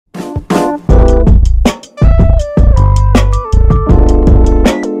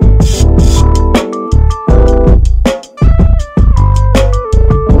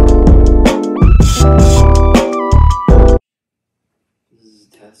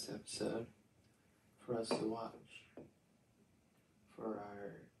podcast episode for us to watch for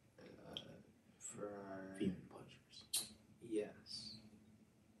our viewing pleasures. Yes,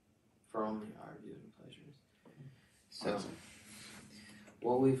 for only our viewing pleasures. So,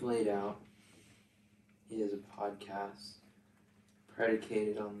 what we've laid out is a podcast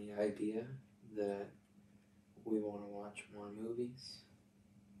predicated on the idea that we want to watch more movies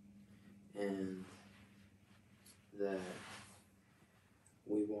and that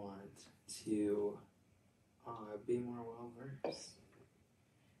we want to be more well-versed.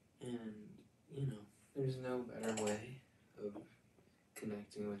 And, you know, there's no better way of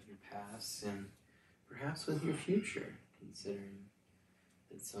connecting with your past and perhaps with your future, considering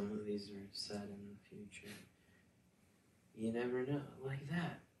that some of these are set in the future. You never know. Like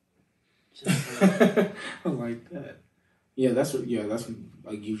that. Just like I like that. Yeah, that's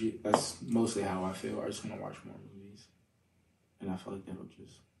like usually that's mostly how I feel. I just want to watch more movies, and I feel like that'll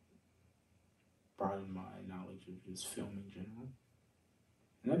just broaden my knowledge of just film in general,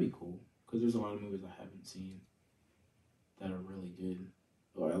 and that'd be cool because there's a lot of movies I haven't seen that are really good,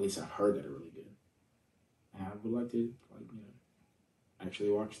 or at least I've heard that are really good, and I would like to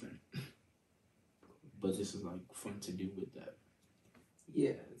actually watch them. But this is like fun to do with that.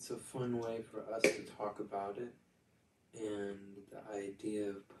 Yeah, it's a fun way for us to talk about it. And the idea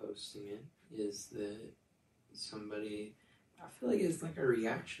of posting it is that somebody, I feel like it's like a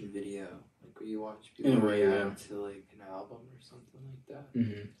reaction video, like where you watch people react to like an album or something like that.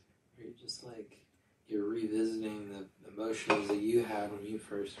 Mm-hmm. Where you're just like, you're revisiting the emotions that you had when you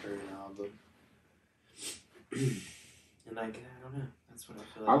first heard an album. And like, I don't know, that's what I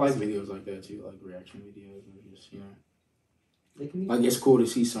feel like. I like videos like that too, like reaction videos, or just, they can be like it's cool to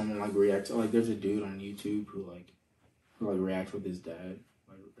see someone like react. Like there's a dude on YouTube who reacts with his dad.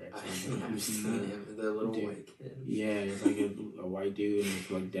 I've seen him, the little dude. white kid. Yeah, it's like a white dude and it's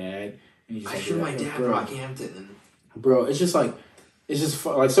like dad. And he's I like, showed my dad Brockhampton. Bro, it's just fun.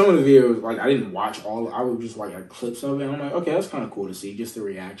 Like some of the videos, like I didn't watch all. I would just watch like clips of it. And I'm like, okay, that's kind of cool to see, just the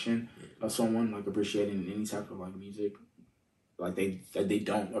reaction of someone like appreciating any type of like music, like they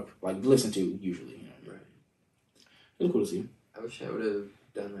don't like listen to usually. Right. It's cool to see. I wish I would have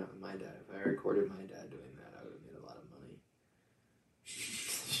done that with my dad. If I recorded my dad doing that, I would have made a lot of money.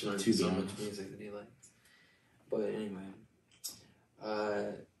 Showing so much music that he likes. But anyway,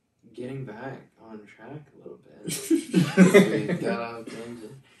 getting back on track a little bit. We got off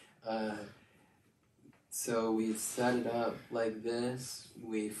tangent. So we set it up like this.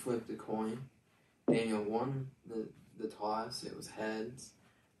 We flipped a coin. Daniel won the toss. It was heads.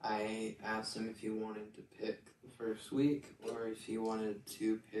 I asked him if he wanted to pick the first week or if he wanted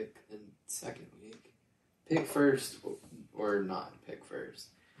to pick the second week. Pick first or not pick first.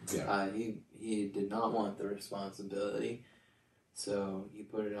 Yeah. He did not want the responsibility, so he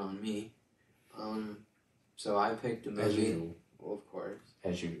put it on me. So I picked a movie. As usual. Well, of course.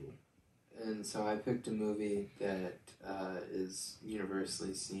 As usual. And so I picked a movie that is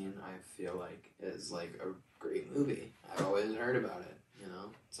universally seen, I feel like, is like a great movie. I've always heard about it, you know?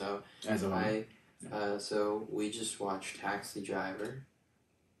 So so we just watched Taxi Driver,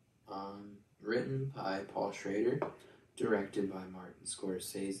 written by Paul Schrader, directed by Martin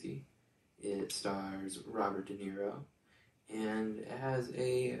Scorsese. It stars Robert De Niro, and it has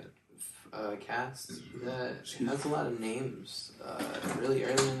a cast that has a lot of names, really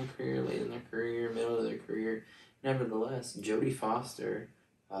early in their career, late in their career, middle of their career. Nevertheless, Jodie Foster,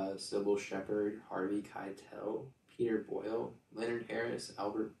 Sybil Shepherd, Harvey Keitel, Peter Boyle, Leonard Harris,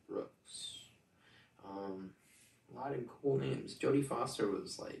 Albert Brooks. A lot of cool names. Jodie Foster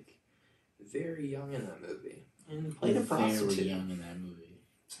was like very young in that movie and played a prostitute. Very young in that movie.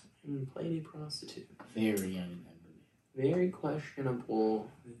 And played a prostitute. Very young in that movie. Very questionable.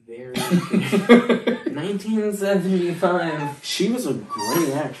 Very 1975. She was a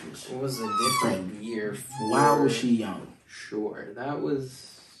great actress. It was a different year for. Why was she young? Sure, that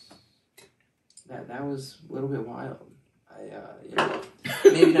was a little bit wild.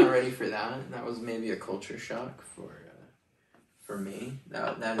 Maybe not ready for that. That was maybe a culture shock for me.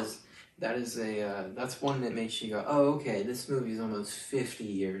 That's one that makes you go, oh, okay, this movie is almost 50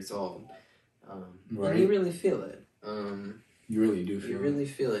 years old. Right. And you really feel it. You really do feel it. You really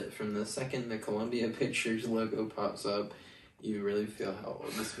feel it. From the second the Columbia Pictures logo pops up, you really feel how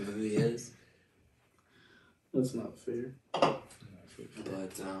old this movie is. That's not fair. But,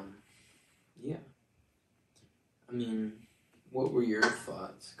 yeah. I mean, what were your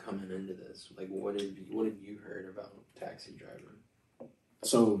thoughts coming into this? Like, what have you heard about Taxi Driver?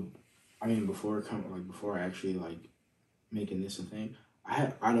 So, I mean, before actually making this a thing,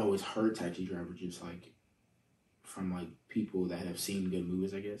 I'd always heard Taxi Driver just from like people that have seen good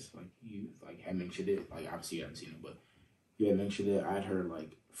movies. I guess like you like had mentioned it. Like obviously you haven't seen it, but you had mentioned it. I'd heard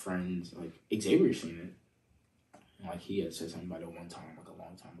like friends like Xavier seen it. And, like he had said something about it one time, like a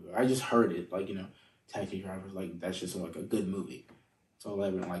long time ago. I just heard it, like Taxi Driver's like that's just like a good movie. So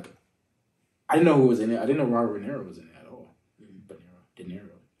like I didn't know who was in it. I didn't know Robert De Niro was in it at all. De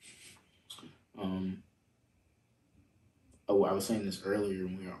Niro. I was saying this earlier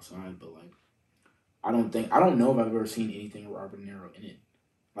when we were outside, but like I don't know if I've ever seen anything with Robert De Niro in it,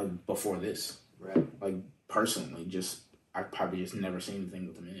 like before this. Right. Like personally, I've probably just never seen anything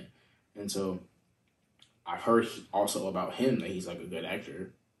with him in it, and so I heard also about him that he's like a good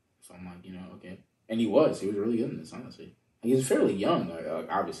actor. So I'm like, okay, and he was really good in this. Honestly, like, he's fairly young, like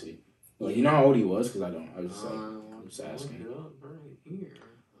obviously. Like, you know how old he was? Because I don't. I was just I'm just asking. Look it up right here.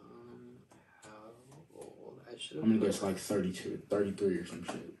 How old? I should have. I'm gonna guess like 32, 33 or some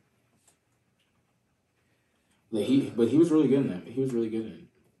shit. Like but he was really good in that. He was really good in it.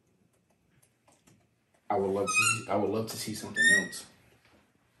 I would love to see something else.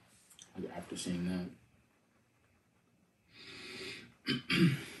 Like after seeing that.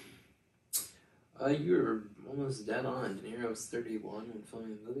 You were almost dead on. De Niro was 31 when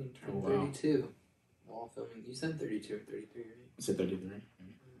filming the movie. He turned 32 while filming. You said 32 or 33, right? I said 33.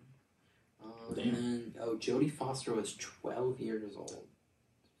 And then, Jodie Foster was 12 years old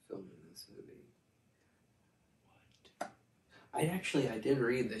filming this movie. What? I did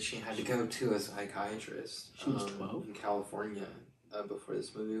read that she had to go to a psychiatrist. She was 12? In California before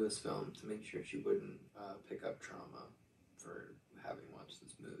this movie was filmed to make sure she wouldn't pick up trauma for having watched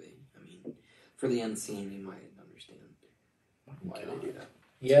this movie. I mean, for the unseen, you might understand why they do that.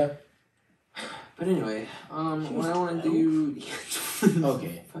 Yeah. But anyway, what I want to do...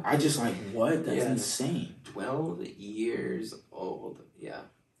 Okay. I just like, what? That's insane. 12 years old. Yeah.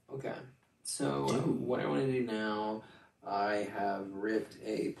 Okay. So, what I want to do now, I have ripped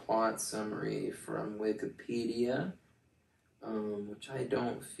a plot summary from Wikipedia, which I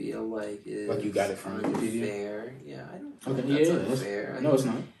don't feel like is like you got it from unfair. Yeah, I don't feel like that's unfair. No, it's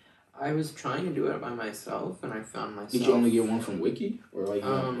not. I was trying to do it by myself, and I found myself... Did you only get one from Wiki? Or like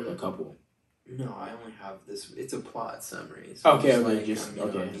a couple? No, I only have this. It's a plot summary. So okay, I'm just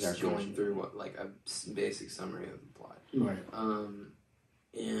going through a basic summary of the plot. Right.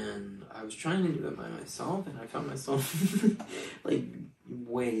 And I was trying to do it by myself, and I found myself like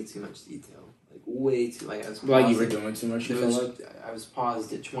way too much detail. Like way too I was like you were doing too much. I was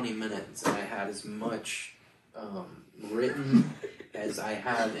paused at 20 minutes, and I had as much written as I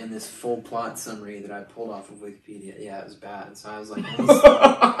have in this full plot summary that I pulled off of Wikipedia. Yeah, it was bad. So I was like,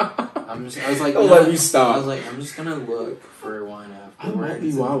 I'm just gonna look for one afterwards. I might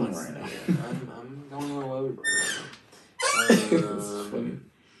be wilding right now. I'm going a little overboard right now.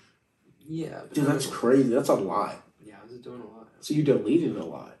 Yeah. Dude, that's crazy. That's a lot. Yeah, I was doing a lot. So you deleted a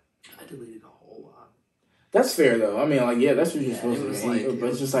lot. I deleted a whole lot. That's fair though. I mean, like, that's what you're supposed to do. But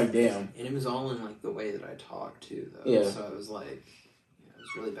it's just like, damn. And it was all in like the way that I talked too, though. Yeah. So it was like, it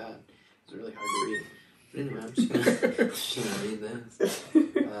was really bad. It was really hard to read. But anyway, I'm just gonna read this.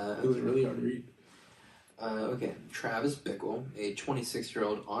 It was really hard to read. Okay, Travis Bickle, a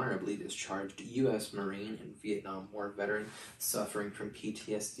 26-year-old honorably discharged U.S. Marine and Vietnam War veteran suffering from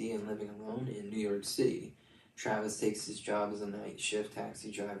PTSD and living alone in New York City. Travis takes his job as a night shift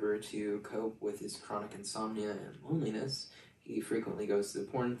taxi driver to cope with his chronic insomnia and loneliness. He frequently goes to the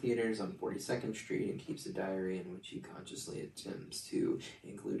porn theaters on 42nd Street and keeps a diary in which he consciously attempts to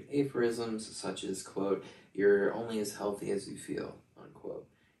include aphorisms such as, quote, "You're only as healthy as you feel," unquote.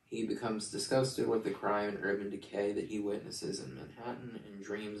 He becomes disgusted with the crime and urban decay that he witnesses in Manhattan and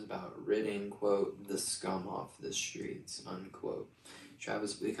dreams about ridding, quote, "the scum off the streets," unquote.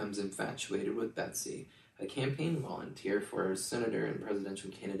 Travis becomes infatuated with Betsy, a campaign volunteer for Senator and presidential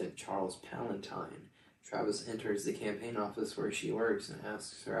candidate Charles Palantine. Travis enters the campaign office where she works and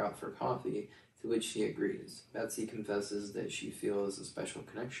asks her out for coffee, to which she agrees. Betsy confesses that she feels a special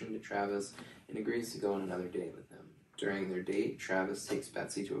connection to Travis and agrees to go on another date with him. During their date, Travis takes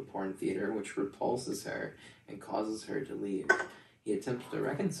Betsy to a porn theater, which repulses her and causes her to leave. He attempts to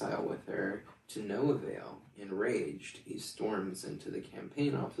reconcile with her, to no avail. Enraged, he storms into the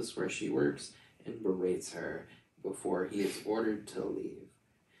campaign office where she works and berates her before he is ordered to leave.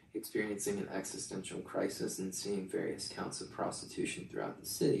 Experiencing an existential crisis and seeing various counts of prostitution throughout the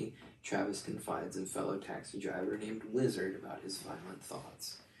city, Travis confides in fellow taxi driver named Wizard about his violent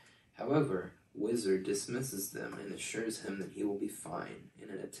thoughts. However, Wizard dismisses them and assures him that he will be fine. In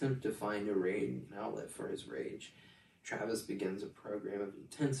an attempt to find an outlet for his rage, Travis begins a program of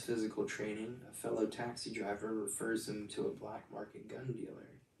intense physical training. A fellow taxi driver refers him to a black market gun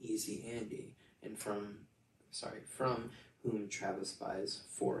dealer, Easy Andy, and from whom Travis buys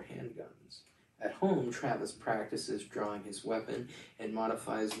 4 handguns. At home, Travis practices drawing his weapon and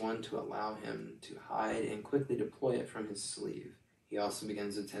modifies one to allow him to hide and quickly deploy it from his sleeve. He also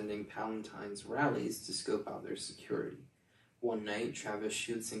begins attending Palatine's rallies to scope out their security. One night, Travis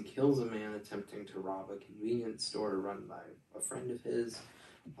shoots and kills a man attempting to rob a convenience store run by a friend of his.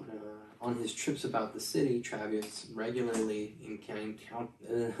 On his trips about the city, Travis regularly encounters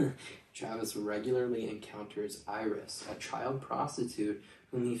Iris, a child prostitute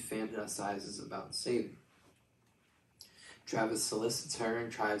whom he fantasizes about saving. Travis solicits her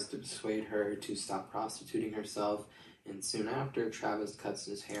and tries to persuade her to stop prostituting herself, and soon after, Travis cuts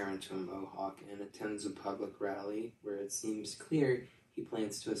his hair into a mohawk and attends a public rally where it seems clear he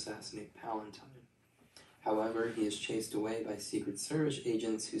plans to assassinate Palatine. However, he is chased away by Secret Service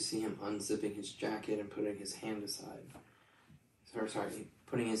agents who see him unzipping his jacket and putting his hand inside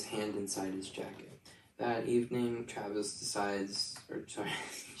his jacket. That evening, Travis decides,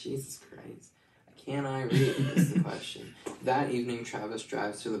 Jesus Christ, can I read? Is the question. That evening, Travis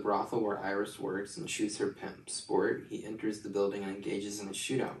drives to the brothel where Iris works and shoots her pimp, Sport. He enters the building and engages in a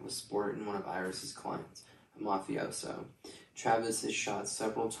shootout with Sport and one of Iris's clients, a mafioso. Travis is shot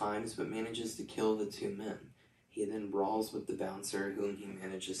several times but manages to kill the 2 men. He then brawls with the bouncer, whom he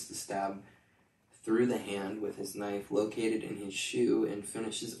manages to stab through the hand with his knife located in his shoe and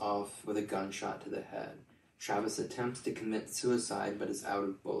finishes off with a gunshot to the head. Travis attempts to commit suicide but is out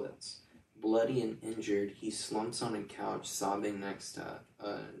of bullets. Bloody and injured, he slumps on a couch next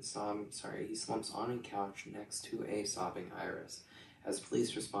to a sobbing Iris. As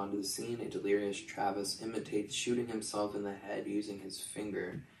police respond to the scene, a delirious Travis imitates shooting himself in the head using his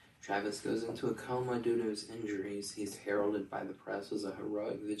finger. Travis goes into a coma due to his injuries. He's heralded by the press as a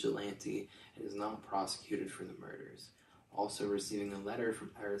heroic vigilante and is not prosecuted for the murders. Also receiving a letter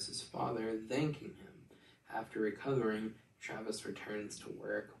from Iris's father thanking him. After recovering, Travis returns to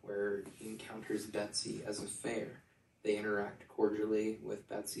work where he encounters Betsy as a fare. They interact cordially, with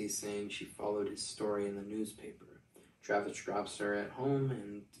Betsy saying she followed his story in the newspaper. Travis drops her at home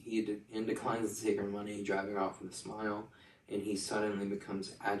and he declines to take her money, driving off with a smile, and he suddenly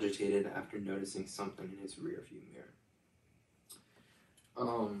becomes agitated after noticing something in his rearview mirror.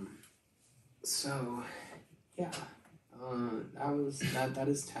 That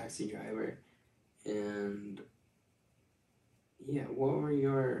is Taxi Driver, and yeah, what were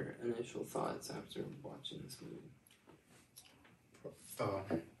your initial thoughts after watching this movie?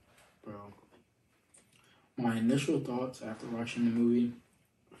 Bro, my initial thoughts after watching the movie,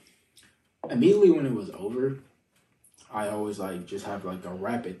 immediately when it was over, I always just have a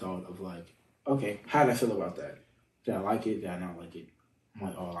rapid thought of okay, how did I feel about that? Did I like it? Did I not like it? I'm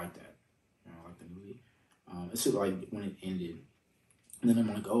like, oh, I like that. I like the movie. It's just when it ended, and then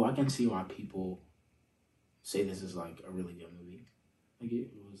I'm like, oh, I can see why people say this is a really good movie. I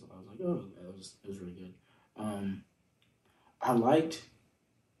was like, oh, it was really good. I liked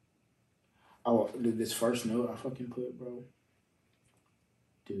this first note I fucking put, bro.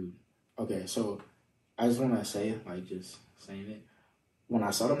 Dude. Okay, so I just want to say, just saying it. When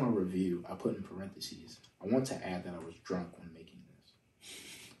I started my review, I put in parentheses, I want to add that I was drunk when making this.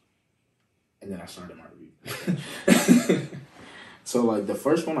 And then I started my review. So, the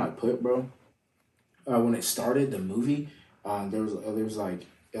first one I put, bro, when it started, the movie, there was it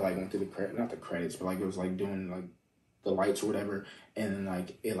went through not the credits, but it was doing the lights or whatever, and then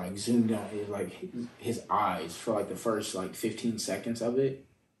it zoomed on, it was his eyes for the first 15 seconds of it.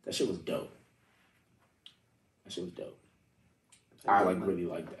 That shit was dope. I really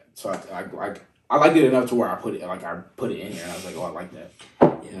like that. So I liked it enough to where I put it I put it in here, and I was like, oh, I like that.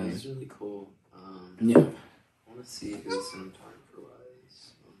 Yeah, it was really cool. Yeah. I want to see who the cinematographer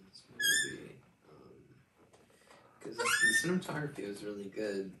was on this movie. Because the cinematography was really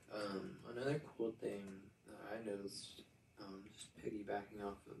good. Another cool thing that I noticed, just piggybacking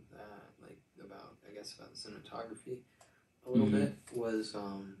off of that, about the cinematography a little bit, was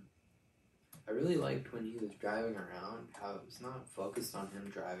I really liked when he was driving around, how it was not focused on him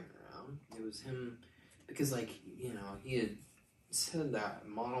driving around. It was him, because he had said that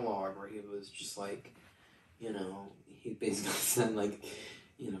monologue where he was just he basically said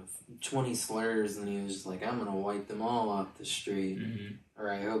 20 slurs, and he was just I'm gonna wipe them all off the street, or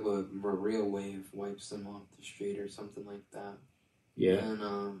I hope a real wave wipes them off the street, or something like that. Yeah. And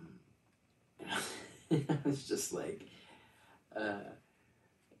I was just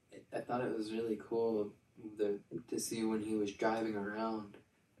I thought it was really cool to see when he was driving around,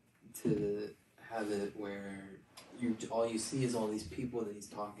 to have it where all you see is all these people that he's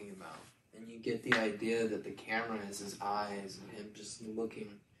talking about, and you get the idea that the camera is his eyes and him just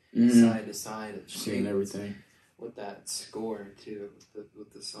looking side to side of the seeing everything. With that score too,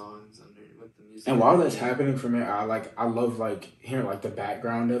 with the songs under, with the music. And while that's happening for me, I love like hearing like the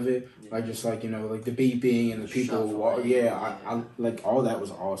background of it, like just like like the beeping and the people. I like all that was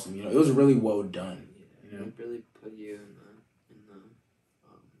awesome. It was really well done. It really put you in the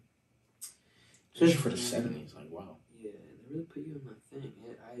especially for the 70s. Like wow. Yeah, they really put you in the thing.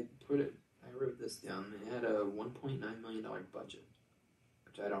 I wrote this down. It had a $1.9 million budget,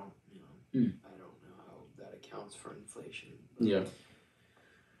 which I don't know how that accounts for inflation. Yeah.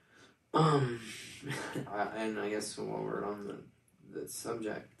 And I guess while we're on the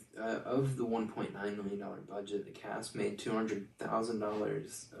subject of the $1.9 million budget, the cast made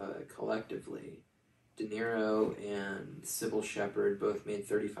 $200,000 collectively. De Niro and Sybil Shepherd both made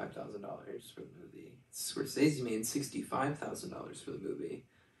 $35,000 for the movie. Scorsese made $65,000 for the movie.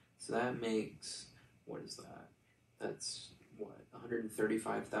 So that makes, what is that? That's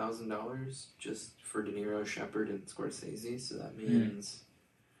 $135,000 just for De Niro, Shepherd, and Scorsese. So that means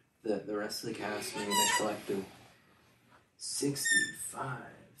that the rest of the cast made a collective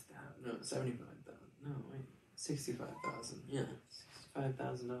 $65,000. Yeah,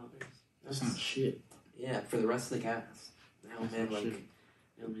 $65,000. That's not shit. Yeah, for the rest of the cast. They only made like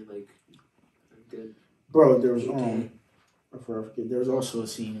a good. Bro, there was there was also a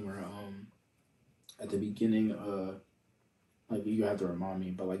scene where at the beginning like you have to remind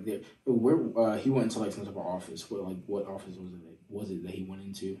me, but like where he went into like some type of office. What office was it? Was it that he went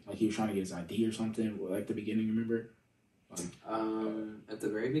into? Like he was trying to get his ID or something. Like the beginning, remember? Like at the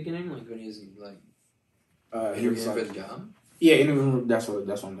very beginning, like when he was like he was for like the job. Yeah, that's what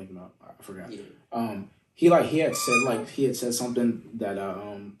I'm thinking about. I forgot. Yeah. He had said something that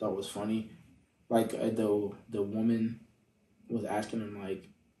thought was funny. Like the woman was asking him like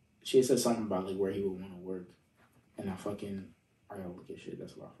she had said something about like where he would want to work, and I gotta look at shit.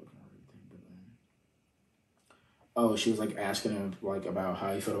 That's what I fucking already think. But she was like asking him like about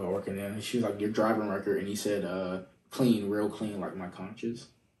how he felt about working there. And she was like your driving record, and he said clean, real clean, like my conscience.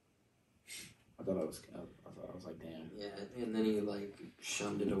 I thought I was like, damn. Yeah, and then he like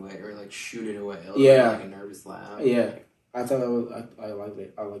shunned it away or like shoot it away. Like a nervous laugh. Yeah, I thought I liked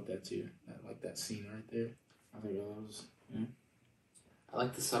it. I like that too. I like that scene right there. I think that was. Yeah. I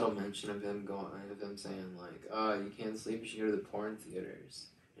like the subtle mention of him saying like, "Oh, you can't sleep. You should go to the porn theaters."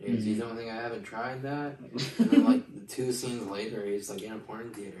 And he goes, "You don't think I haven't tried that?" And then like the 2 scenes later, he's like in a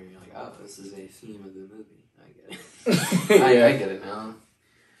porn theater. And you're like, "Oh, this is a theme of the movie." I get it. I get it now.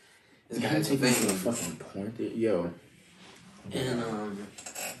 This guy's a fucking porn theater, yo. And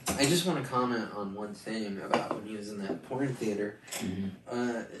I just want to comment on one thing about when he was in that porn theater.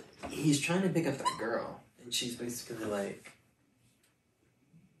 Mm-hmm. He's trying to pick up that girl, and she's basically like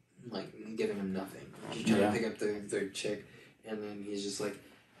giving him nothing. She's trying to pick up the chick, and then he's just like,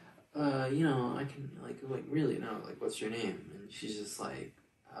 I can really no, what's your name? And she's just like,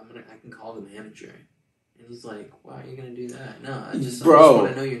 I can call the manager. And he's like, why are you going to do that? No, I just want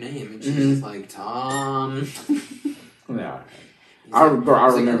to know your name. And she's just like, Tom. Yeah. I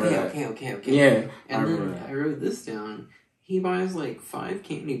remember that. Okay. Yeah. And then I wrote this down. He buys 5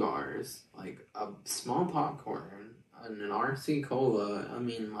 candy bars, a small popcorn, and an RC Cola. I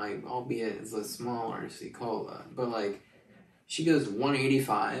mean, albeit it's a small RC Cola. But, she goes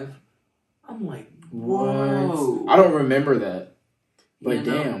 $185. I'm like, whoa. What? I don't remember that. But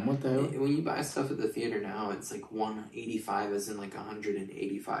damn, what the hell? When you buy stuff at the theater now, it's $185 as in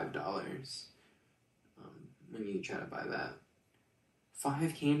 $185. When you try to buy that.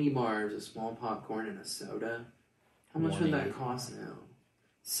 5 candy bars, a small popcorn, and a soda. How much would that cost now?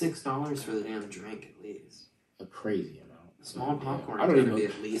 $6 for the damn drink at least. A crazy amount. A small popcorn is going to be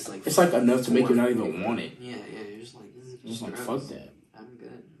at least it's enough to make you not even want it. Yeah, you're just like, this is just gross. Fuck that. I'm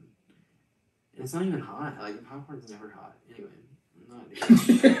good. And it's not even hot. The popcorn's never hot. Anyway.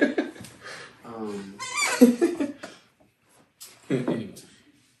 Anyway.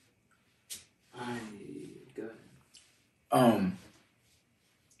 Good.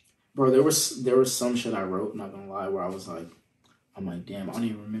 Bro, there was some shit I wrote, not gonna lie, where I was like, I'm like, damn, I don't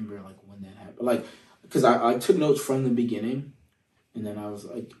even remember when that happened. Because I took notes from the beginning, and then I was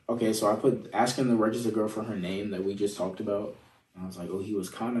like, okay, so I put asking the register girl for her name that we just talked about, and I was like, oh, he was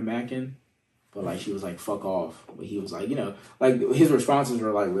kind of macking. But, she was like, fuck off. But he was like, his responses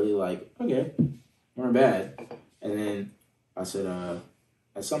were, really okay, weren't bad. And then I said,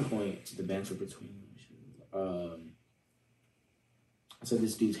 at some point, the banter between I said,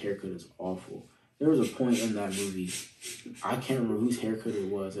 this dude's haircut is awful. There was a point in that movie, I can't remember whose haircut it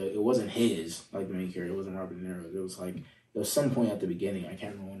was. It wasn't his, the main character. It wasn't Robert De Niro. It was, there was some point at the beginning. I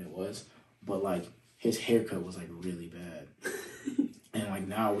can't remember when it was. But, his haircut was, really bad. And like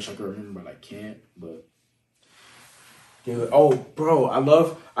now, I wish I could remember, but I can't. But dude, oh, bro,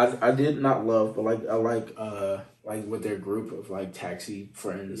 I did not love, but like I like with their group of like taxi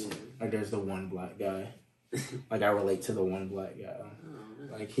friends. Yeah. Like there's the one black guy. Like I relate to the one black guy.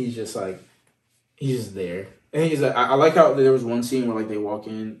 Oh, Like he's just there. And he's like, I like how there was one scene where like he walks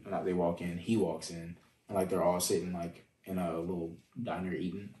in, and like they're all sitting like in a little diner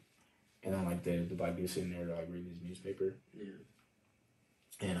eating, and then like the black dude's sitting there like reading his newspaper. Yeah.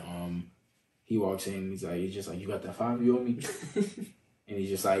 And he walks in, he's just like, you got that $5 you owe me? And he's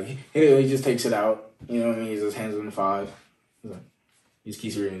just like, he just takes it out, you know what I mean? He just hands him the $5. He's like, he just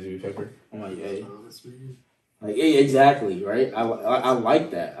keeps reading his newspaper. I'm like, hey. Honest, man. Like, yeah, exactly, right? I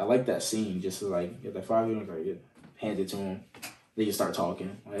like that. I like that scene. Just to, like, get that $5 you, like, hand it to him. They just start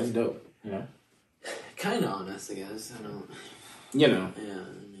talking. Like, that's dope, you know? Kind of honest, I guess. I don't... You know. Yeah,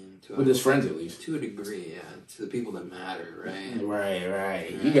 I mean... With his friends, at least. To a degree, yeah. To the people that matter, right?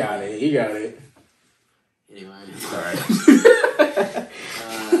 Right. You got it. Anyway. Alright.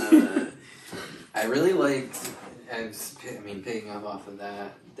 I really liked... picking up off of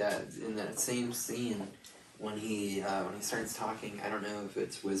that in that same scene... When he starts talking, I don't know if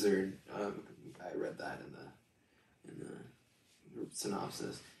it's Wizard. I read that in the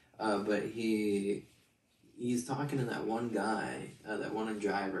synopsis, but he's talking to that one guy, that one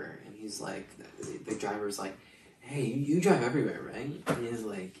driver, and he's like, the driver's like, "Hey, you drive everywhere, right?" And he's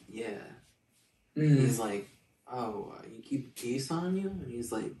like, "Yeah." Mm-hmm. He's like, "Oh, you keep peace on you?" And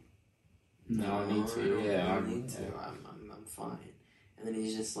he's like, "No, I need to. I don't need to. I'm fine." And then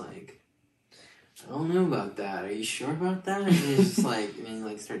he's just like, I don't know about that. Are you sure about that? And he's just like, and he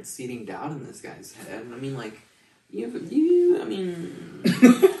like starts seeding doubt in this guy's head. I mean, like,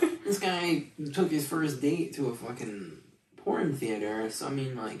 this guy took his first date to a fucking porn theater. So I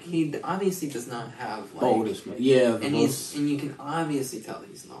mean, like, he obviously does not have like, and you can obviously tell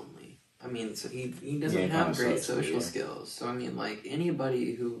he's lonely. I mean, so he doesn't have great social skills. So I mean, like,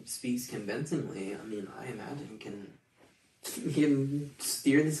 anybody who speaks convincingly, I mean, I imagine he can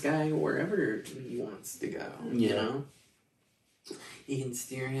steer this guy wherever he wants to go, you know? He can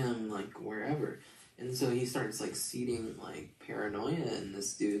steer him, like, wherever. And so he starts, like, seeding, like, paranoia in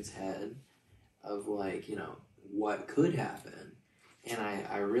this dude's head of, like, you know, what could happen. And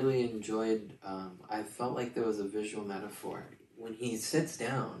I really enjoyed, I felt like there was a visual metaphor. When he sits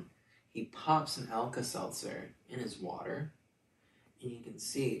down, he pops an Alka-Seltzer in his water, and you can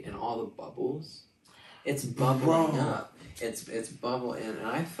see in all the bubbles, it's bubbling up. It's bubbling, and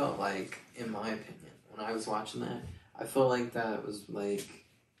I felt like, in my opinion, when I was watching that, I felt like that was like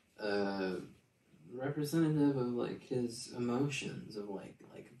representative of like his emotions, of like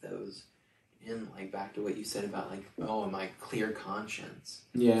those, and like back to what you said about like, oh, my clear conscience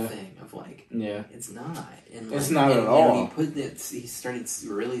thing of like, it's not, and like, it's not at all. He started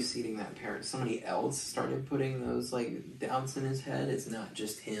really seeding that parent. Somebody else started putting those like doubts in his head. It's not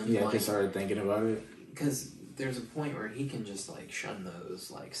just him. Yeah, like, he started thinking about it. Because there's a point where he can just like shun those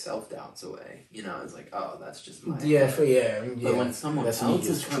like self-doubts away. You know, it's like, oh, that's just my head. But when someone else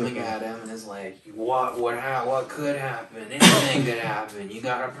is coming at him and is like, what could happen? Anything could happen. You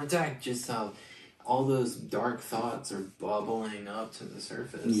gotta protect yourself. All those dark thoughts are bubbling up to the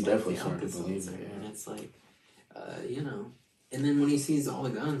surface. You like definitely start to believe it. And it's like, you know. And then when he sees all the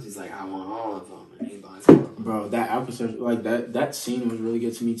guns, he's like, I want all of them. And he buys all of them. Bro, that episode, like, that scene was really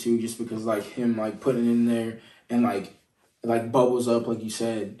good to me, too, just because, like, him, like, putting it in there and, like bubbles up, like you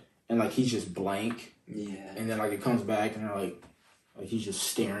said, and, like, he's just blank. Yeah. And then, like, it comes back, and, like he's just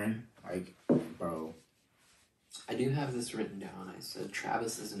staring. Like, bro. I do have this written down. I said,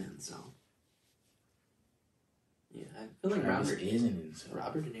 Travis is an incel. Yeah, I feel like Travis is an incel.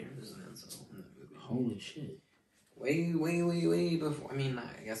 Robert De Niro is an incel in that movie. Holy shit. Way before. I mean,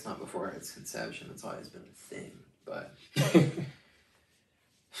 I guess not before its conception. It's always been a thing, but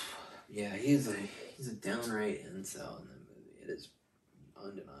yeah, he's a downright incel in the movie. It is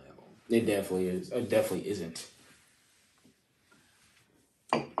undeniable. It definitely is. It definitely isn't.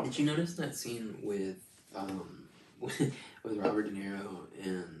 Did you notice that scene with Robert De Niro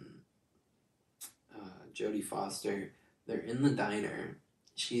and Jodie Foster? They're in the diner.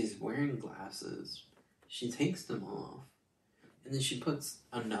 She's wearing glasses. She takes them off, and then she puts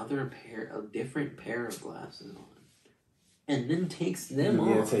a different pair of glasses on, and then takes them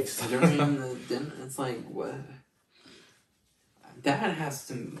off during the dinner. It's like, what? That has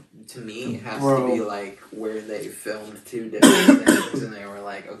to me be like where they filmed two different things, and they were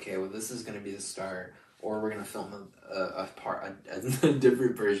like, okay, well, this is going to be the start, or we're going to film a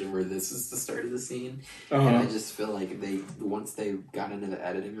different version where this is the start of the scene. And I just feel like once they got into the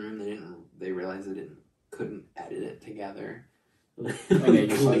editing room, they realized they couldn't edit it together And they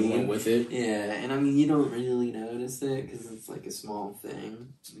just like went with it. Yeah, and I mean, you don't really notice it because it's like a small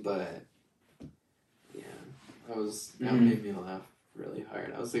thing, but yeah, that made me laugh really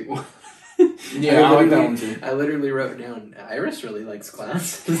hard. I was like, what? Yeah, I like that one too. I literally wrote down, Iris really likes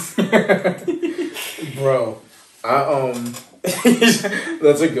clowns. Bro, that's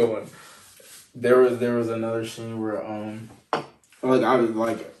a good one. There was another scene where like I was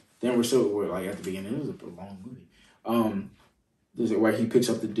like then we're like at the beginning. It was a long movie. There's where he picks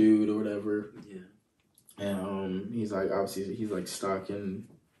up the dude or whatever. Yeah. And he's like obviously he's like stalking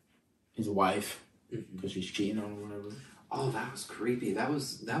his wife because she's cheating on him or whatever. Oh, that was creepy. That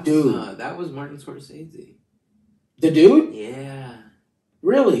was Martin Scorsese. The dude? Yeah.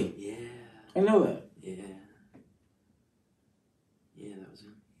 Really? Yeah. I know that. Yeah. Yeah, that was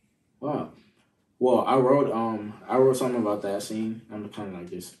him. Wow. Well, I wrote something about that scene. I'm kind of like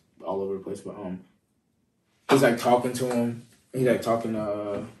just all over the place, but he's like talking to him. He's like talking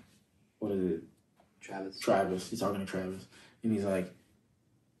to what is it? Travis. He's talking to Travis, and he's like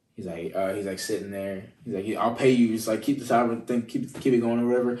sitting there. He's like, I'll pay you. Just like keep the timer thing, keep it going or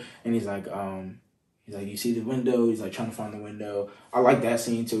whatever. And he's like, you see the window? He's like trying to find the window. I like that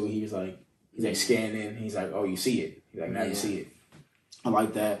scene too. He's like scanning. He's like, oh, you see it. He's like, now you see it. I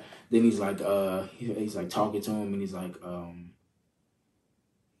like that. Then he's like, he's like talking to him, and he's like, oh,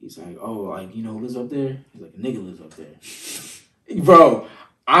 like, you know who lives up there? He's like, a nigga lives up there. Bro,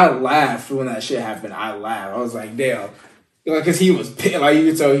 I laughed when that shit happened. I laughed. I was like, damn. Like, cause he was pissed. Like, you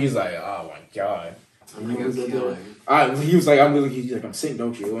could tell he's like, oh my god. He was like, I'm sick,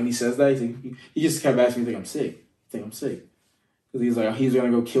 don't you? When he says that, he just kept asking me, I'm sick. I'm sick. Cause he's like, he's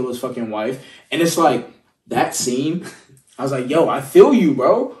gonna go kill his fucking wife. And it's like, that scene, I was like, yo, I feel you,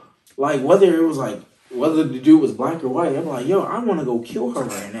 bro. Like, whether the dude was black or white, I'm like, yo, I want to go kill her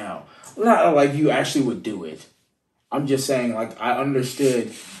right now. Not like you actually would do it. I'm just saying, like, I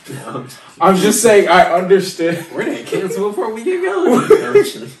understood. I'm just saying, I understood. We're gonna cancel before we get going.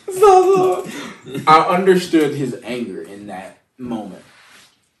 I understood his anger in that moment.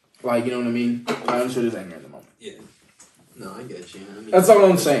 Like, you know what I mean? I understood his anger in the moment. Yeah. No, I get you. I mean, that's all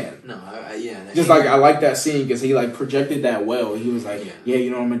I'm saying. No, yeah. Just like, I like that scene because he, like, projected that well. He was like, yeah, you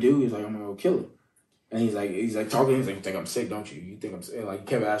know what I'm gonna do? He's like, I'm gonna go kill him. And he's like talking. He's like, you think I'm sick, don't you? You think I'm sick? Like,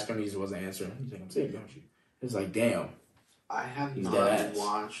 kept asking him, he just wasn't answering. You think I'm sick, don't you? It's like, damn. I have not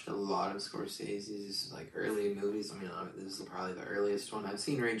watched a lot of Scorsese's like early movies. I mean, this is probably the earliest one. I've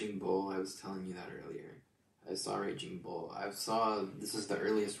seen Raging Bull. I was telling you that earlier. I saw Raging Bull. This is the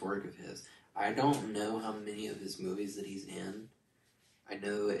earliest work of his. I don't know how many of his movies that he's in. I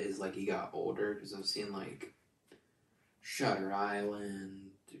know it is like he got older because I've seen like Shutter Island.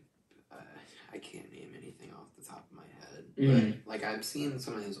 I can't name anything off the top of my head. But like I've seen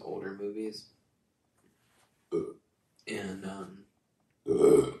some of his older movies. And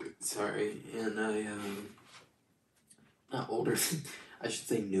not older. I should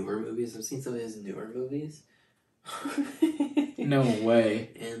say newer movies. I've seen some of his newer movies. No way.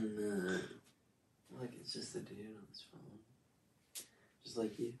 And like it's just a dude on his phone, just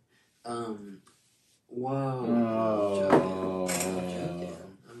like you. Whoa.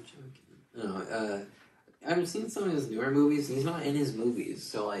 I'm joking. No, I've seen some of his newer movies. And he's not in his movies,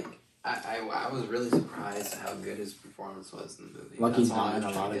 so like. I was really surprised how good his performance was in the movie. Like he's not in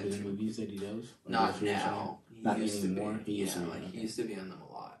a lot of his movies that he does? Not now. Not anymore? He used to be in them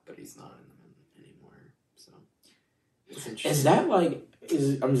a lot, but he's not in them anymore. So, it's interesting. Is that like...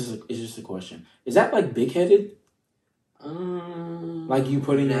 It's just a question. Is that like big-headed? Like you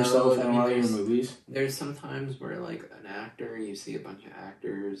putting yourself in a lot of your movies? There's some times where like an actor, you see a bunch of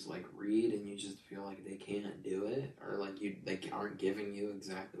actors like read and you just feel like they can't do it, or like they aren't giving you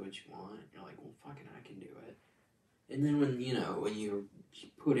exactly what you want. You're like, well, fucking I can do it. And then when you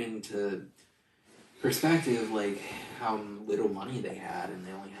put into perspective like how little money they had and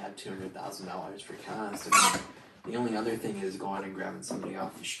they only had $200,000 for cast, and the only other thing is going and grabbing somebody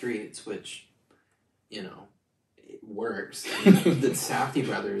off the streets, which it works. The Safdie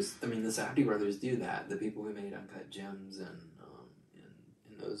brothers do that. The people who made Uncut Gems and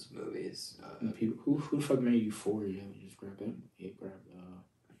in those movies. Who the fuck made Euphoria? Just grab that.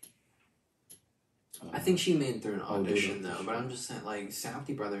 I think she made it through an audition though. But I'm just saying, like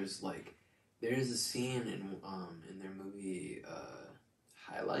Safdie brothers, like there's a scene in their movie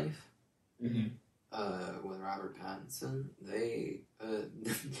High Life. Mm-hmm. With Robert Pattinson, the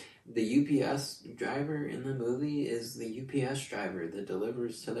UPS driver in the movie is the UPS driver that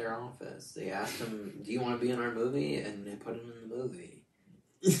delivers to their office. They asked him, "Do you want to be in our movie?" And they put him in the movie.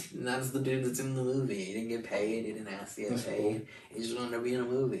 And that's the dude that's in the movie. He didn't get paid. He didn't ask to get paid. He just wanted to be in a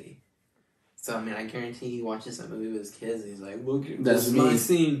movie. So, I mean, I guarantee he watches that movie with his kids and he's like, look, That's this is me. my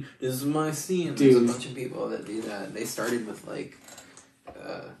scene. This is my scene. Dude. There's a bunch of people that do that. They started with, like,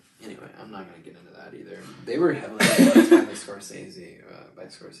 anyway, I'm not going to get into that either. They were heavily influenced by Scorsese.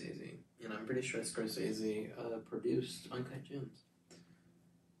 And I'm pretty sure Scorsese produced Uncut Gems.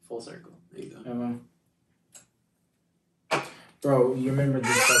 Full circle. There you go. Bro, you remember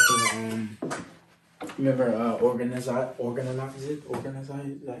this fucking, Organize? That's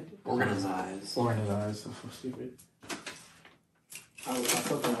so stupid. I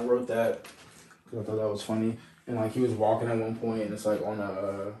wrote that because I thought that was funny. And like he was walking at one point, and it's like on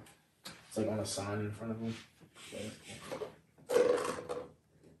a sign in front of him.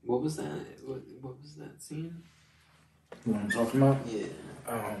 What was that? What was that scene? You know what I'm talking about? Yeah.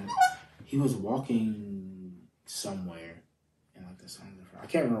 He was walking somewhere, and like the sign in front. I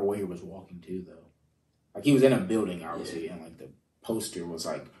can't remember where he was walking to though. Like he was in a building, obviously, and like the poster was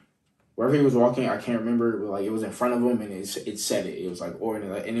like wherever he was walking. I can't remember. Like it was in front of him, and it said it. It was like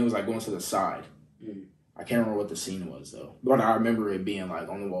organized, and it was like going to the side. Mm. I can't remember what the scene was though, but I remember it being like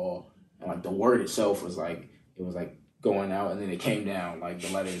on the wall, and like the word itself was like it was like going out, and then it came down. Like the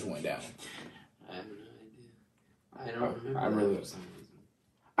letters went down. I have no idea. I don't remember. I really. For some reason.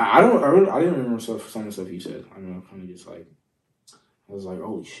 I didn't remember some of the stuff he said. I don't know, kind of just like I was like,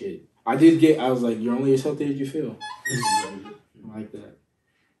 holy shit. I was like, you're only as healthy as you feel. I like that.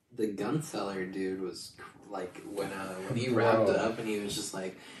 The gun seller dude was like, when he wrapped up and he was just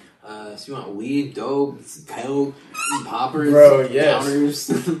like, so you want weed, dope, coke, poppers, bro, yes. powders?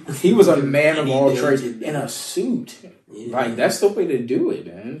 He was a man of all trades in a suit. Yeah. Like, that's the way to do it,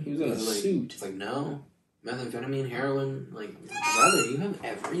 man. He was in a suit. It's like, no. Methamphetamine, heroin, like, brother, you have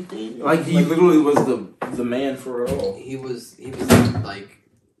everything. Like he literally was the man for it all. He was like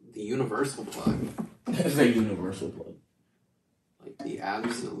the universal plug. It's a universal plug. Like the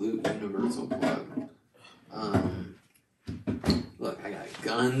absolute universal plug. Look, I got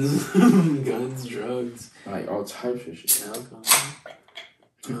guns, drugs, like all types of shit.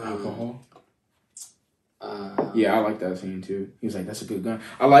 Alcohol. Yeah, I like that scene too. He was like, "That's a good gun."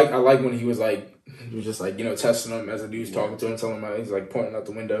 I like when he was just like, you know, testing him as the dude's talking to him, telling him he's like pointing out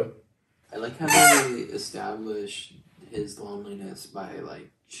the window. I like how they establish his loneliness by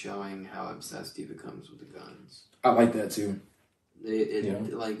like showing how obsessed he becomes with the guns. I like that too.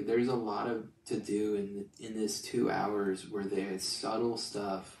 Like there's a lot to do in this 2 hours where there's subtle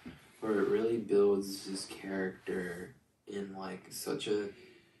stuff where it really builds his character in like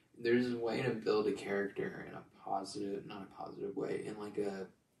there's a way to build a character in a positive, not a positive way, in like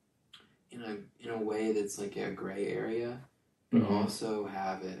in a way that's like a gray area, but also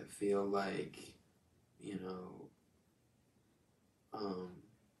have it feel like, you know,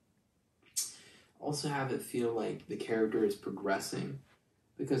 also have it feel like the character is progressing,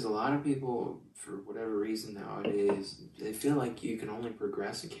 because a lot of people, for whatever reason nowadays, they feel like you can only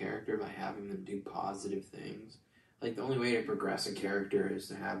progress a character by having them do positive things. Like, the only way to progress a character is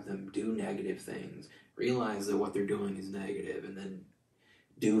to have them do negative things, realize that what they're doing is negative, and then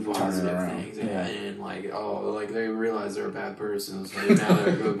do positive things. And like, they realize they're a bad person, so now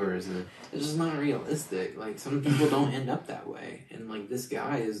they're a good person. It's just not realistic. Like, some people don't end up that way. And, like, this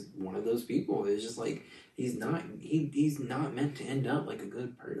guy is one of those people. It's just, like, he's not meant to end up like a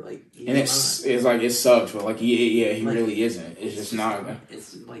good person. Like, it's like, it sucks, but, like, he really isn't. It's just not.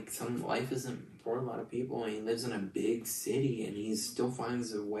 It's, like, life isn't for a lot of people, and he lives in a big city, and he still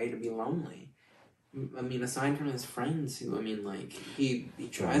finds a way to be lonely. I mean, aside from his friends, who, I mean, like, he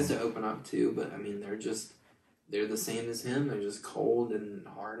tries to open up to, but, I mean, they're the same as him. They're just cold and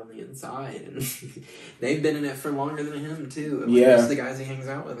hard on the inside, and they've been in it for longer than him, too. And, like, most of the guys he hangs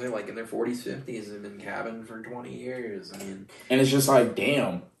out with, they're, like, in their 40s, 50s, and have been cabin for 20 years. I mean... And it's just like,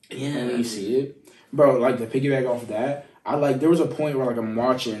 damn. Yeah. When you see it. Bro, like, to piggyback off of that, there was a point where, like, I'm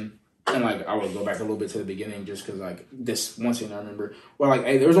watching... And, like, I would go back a little bit to the beginning just because, like, this one scene I remember. Where, like,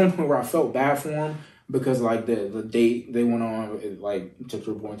 there was one point where I felt bad for him because, like, the date they went on, like, took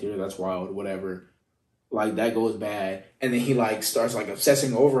to a point here, that's wild, whatever. Like, that goes bad. And then he, like, starts, like,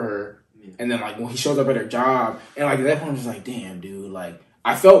 obsessing over her. Yeah. And then, like, when he shows up at her job, and, like, at that point, I was like, damn, dude. Like,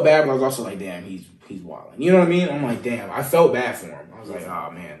 I felt bad, but I was also like, damn, he's wilding. You know what I mean? I'm like, damn, I felt bad for him. I was like,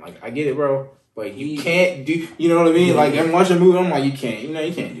 oh, man. Like, I get it, bro. But you can't do, you know what I mean? Like, I'm watching a movie, I'm like, you can't do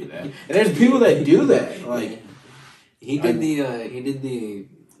that. And there's people that do that. Like, he did the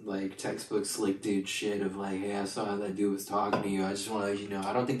like textbook slick dude shit of like, hey, I saw how that dude was talking to you. I just want to let you know,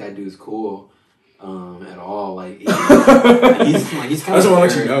 I don't think that dude's cool. at all. Like he's kind of. I just want to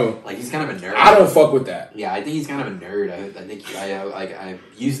let you know. Like he's kind of a nerd. I don't fuck with that. Yeah, I think he's kind of a nerd. I think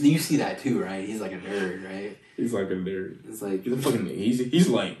you see that too, right? He's like a nerd, right? He's like a nerd. It's like he's a fucking he's lame. He's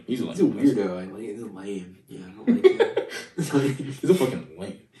lame. He's a weirdo. He's lame. Yeah, I don't like him. He's a fucking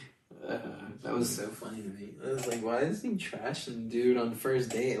lame. That was so funny to me. I was like, why is he trashing dude on the first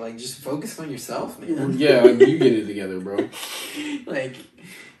date? Like, just focus on yourself, man. Yeah, like, you get it together, bro. Like,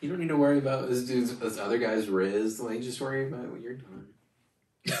 you don't need to worry about this other guy's riz. Like, just worry about what you're doing.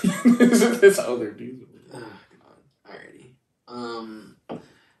 This other dude. Oh, God. Alrighty.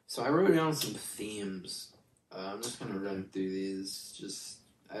 So I wrote down some themes. I'm just gonna run through these.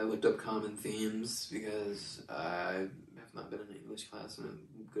 I looked up common themes because I have not been in an English class in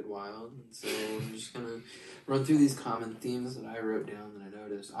a good while, and so I'm just gonna run through these common themes that I wrote down that I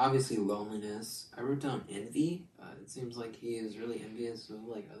noticed. Obviously, loneliness. I wrote down envy. It seems like he is really envious of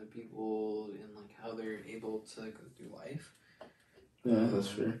like other people and like how they're able to go through life. Yeah, that's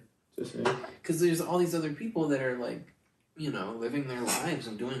fair. Because there's all these other people that are like, living their lives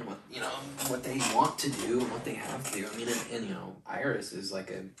and doing what they want to do and what they have to do. I mean, and Iris is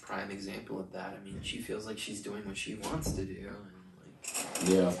like a prime example of that. I mean, she feels like she's doing what she wants to do,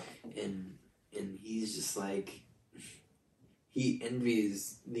 and yeah. And he's just like, he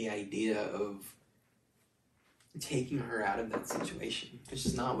envies the idea of taking her out of that situation. It's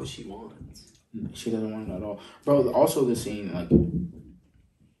just not what she wants. She doesn't want it at all, bro. Also, the scene like.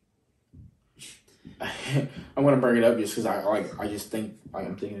 I'm gonna bring it up just because I just think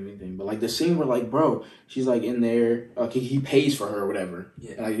I'm thinking of anything, but like the scene where like bro, she's like in there, like he pays for her or whatever,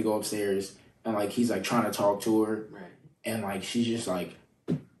 yeah. And like to go upstairs and like he's like trying to talk to her, right? And like she's just like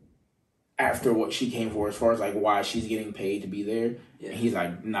after what she came for as far as like why she's getting paid to be there, yeah. And he's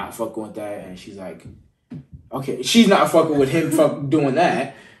like not fucking with that, and she's like, okay, she's not fucking with him doing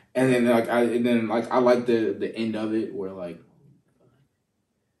that, and then I like the end of it where like.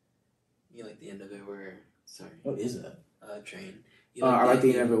 You like the end of it where... Sorry. What is that? Train. I like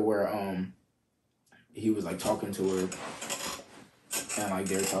the end of it where he was like talking to her and like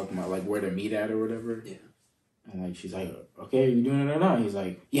they were talking about like where to meet at or whatever. Yeah. And like she's like, okay, are you doing it or not? He's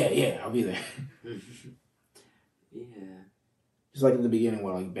like, yeah, I'll be there. Yeah. Just like in the beginning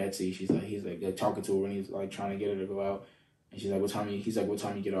where like Betsy, he's like talking to her and he's like trying to get her to go out. And she's like, what time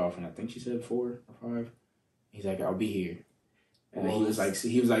you get off? And I think she said 4 or 5. He's like, I'll be here. And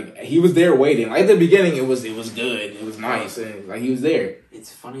he was there waiting. Like at the beginning, it was good. It was nice, and like he was there. It's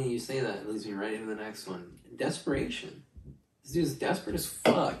funny you say that. It leads me right into the next one. Desperation. This dude's desperate as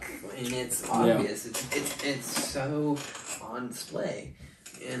fuck, and it's obvious. Yeah. It's so on display,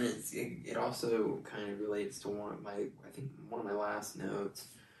 and it also kind of relates to one of my last notes.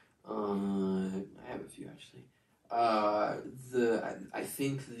 I have a few actually. I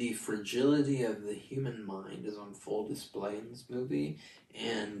think the fragility of the human mind is on full display in this movie,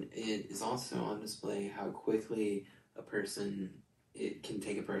 and it is also on display how quickly it can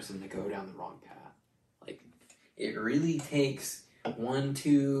take a person to go down the wrong path. Like, it really takes 1,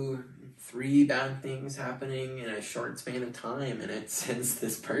 2, 3 bad things happening in a short span of time, and it sends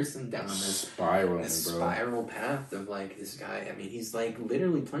this person down this spiral path of like this guy. I mean, he's like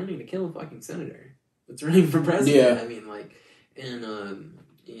literally planning to kill a fucking senator. It's running for president. Yeah. I mean, like, and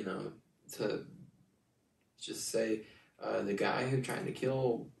to just say, the guy who tried to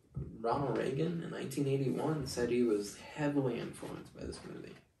kill Ronald Reagan in 1981 said he was heavily influenced by this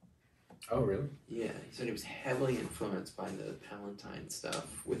movie. Oh, really? Yeah, he said he was heavily influenced by the Palatine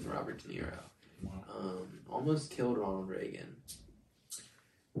stuff with Robert De Niro. Wow. Almost killed Ronald Reagan.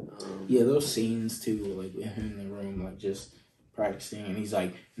 Yeah, those scenes too, like him in the room, like just practicing, and he's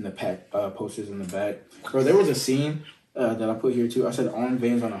like in the posters in the back. Bro, there was a scene that I put here too. I said arm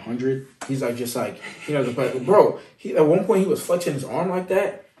veins on 100. He's like just like bro. At one point he was flexing his arm like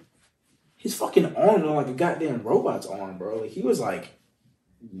that. His fucking arm looked like a goddamn robot's arm, bro. Like he was like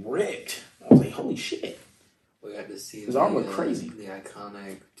ripped. I was like, holy shit. We got to see his arm looked crazy. The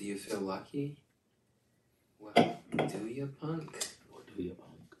iconic "Do you feel lucky?" Well, do you, punk? Or do you,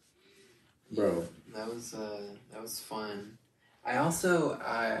 punk? Bro, yeah, that was fun. I also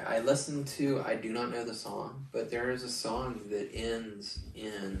I listened to, I do not know the song, but there is a song that ends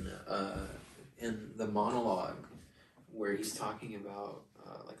in the monologue where he's talking about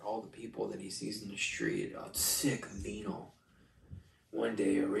like all the people that he sees in the street. Sick, venal. One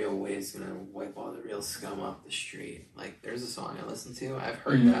day a real wave's gonna wipe all the real scum off the street. Like, there's a song I listened to. I've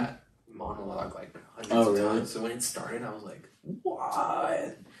heard that monologue like hundreds of times. So when it started, I was like,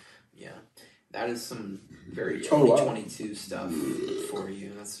 what? Yeah. That is some very early 22 stuff for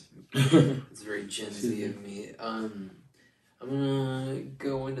you. That's it's very Gen Z of me. I'm gonna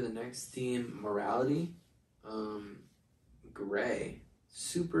go into the next theme, morality. Gray.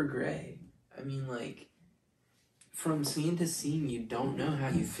 Super gray. I mean, like, from scene to scene, you don't know how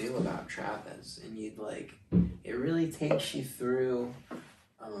you feel about Travis. And you'd, like, it really takes you through,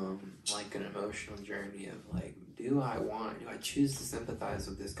 like, an emotional journey of, like, do I choose to sympathize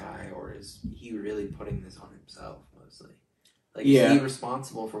with this guy, or is he really putting this on himself, mostly? Like, is he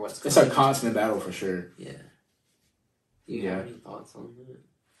responsible for what's going on? It's a constant battle, for sure. Yeah. Do you have any thoughts on that?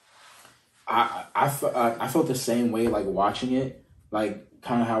 I felt the same way, like, watching it, like,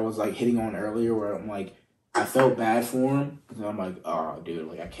 kind of how I was, like, hitting on earlier, where I'm like, I felt bad for him, and I'm like, oh, dude,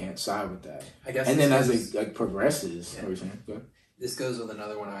 like, I can't side with that. I guess. And then as it, like, progresses, what are you saying? Go ahead. This goes with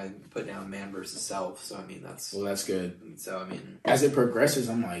another one I put down, man versus self. So I mean, that's good. So I mean, as it progresses,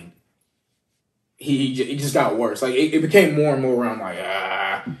 I'm like, he just got worse. Like, it became more and more where I'm like,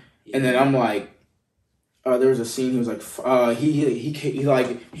 ah, and then I'm like. There was a scene. He was like,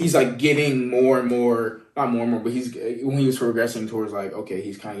 he's like getting more and more, not more and more, but when he was progressing towards like, okay,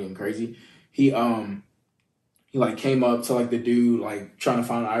 he's kind of getting crazy. He like came up to like the dude like trying to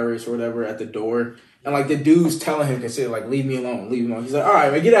find Iris or whatever at the door, and like the dude's telling him, like, leave me alone. He's like, all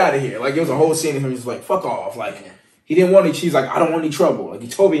right, man, get out of here. Like, it was a whole scene of him just like, fuck off. Like, he didn't want any. She's like, I don't want any trouble. Like, he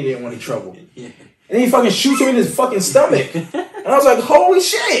told me he didn't want any trouble. Yeah. And then he fucking shoots him in his fucking stomach, and I was like, holy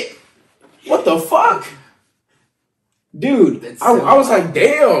shit, what the fuck? Dude, I was like,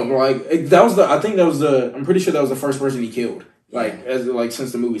 damn, like, I'm pretty sure that was the first person he killed, like,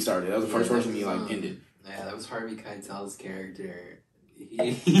 since the movie started. That was the first person he, like, ended. Yeah, that was Harvey Keitel's character.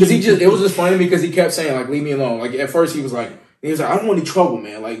 Because it was just funny because he kept saying, like, leave me alone. Like, at first he was like, I don't want any trouble,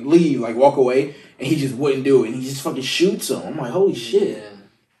 man, like, leave, like, walk away, and he just wouldn't do it, and he just fucking shoots him. I'm like, holy shit.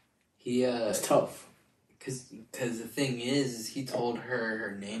 Yeah. It's tough. Because the thing is he told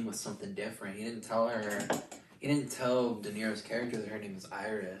her name was something different. He didn't tell De Niro's character that her name was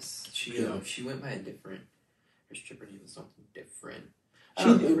Iris. She went by a different. Her stripper name was something different.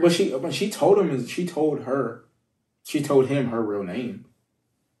 She told him her real name.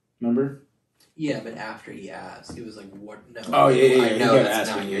 Remember? Yeah, but after he asked, he was like, "What? No. Oh yeah. I know that's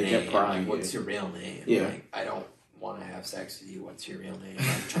not your name. Like, what's your real name? Yeah. Like, I don't want to have sex with you. What's your real name?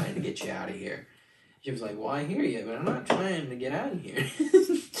 I'm trying to get you out of here." She was like, "Well, I hear you, but I'm not trying to get out of here."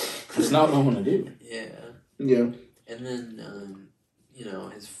 That's not what I want to do. Yeah. Yeah. And then,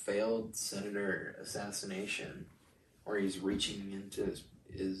 his failed senator assassination, where he's reaching into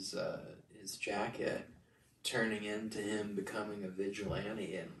his jacket, turning into him becoming a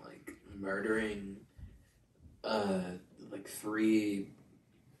vigilante and, like, murdering, like, three,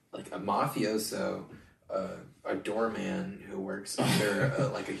 like, a mafioso, a doorman who works under,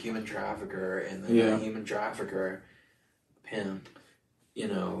 like, a human trafficker, and then a human trafficker pimp,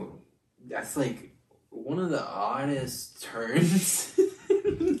 that's, like, one of the oddest turns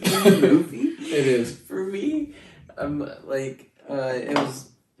in the movie. It is. For me. It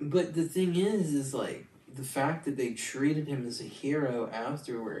was... But the thing is, like, the fact that they treated him as a hero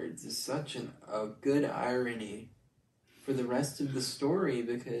afterwards is such a good irony for the rest of the story,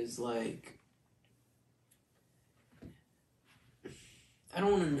 because, like... I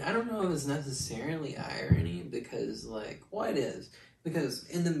don't know if it's necessarily irony, because, like, it is. Because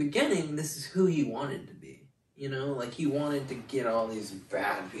in the beginning, this is who he wanted to be. Like, he wanted to get all these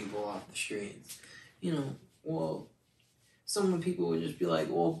bad people off the streets. Well, some people would just be like,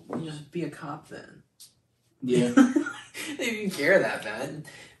 well, just be a cop then. Yeah. They didn't care that bad.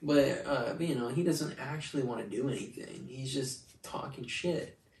 But he doesn't actually want to do anything. He's just talking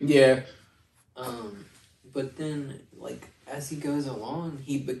shit. Yeah. But then, like, as he goes along,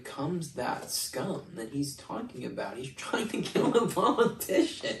 he becomes that scum that he's talking about. He's trying to kill a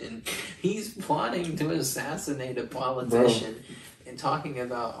politician. He's plotting to assassinate a politician and talking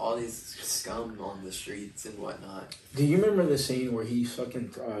about all these scum on the streets and whatnot. Do you remember the scene where he's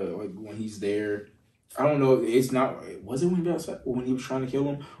fucking, like, when he's there? I don't know. It's not. Was it when he was trying to kill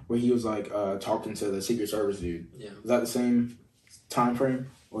him? Where he was, like, talking to the Secret Service dude? Yeah. Was that the same time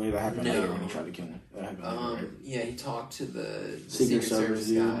frame? Or did that happen later when he tried to kill him? That happened later, right? Yeah, he talked to the Secret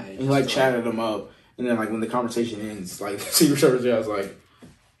Service guy. And he, like, chatted him up. And then, like, when the conversation ends, like, the Secret Service guy was like,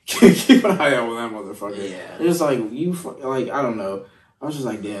 keep an eye out on that motherfucker. Yeah. It's like, I don't know. I was just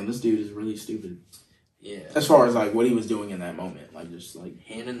like, damn, this dude is really stupid. Yeah. As far as, like, what he was doing in that moment. Like, just, like...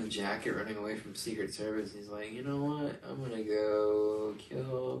 Hand in the jacket, running away from Secret Service. He's like, you know what? I'm gonna go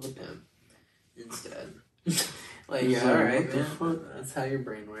kill the pimp instead. Like, yeah, all right, man. That's how your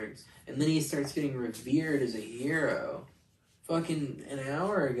brain works. And then he starts getting revered as a hero. Fucking an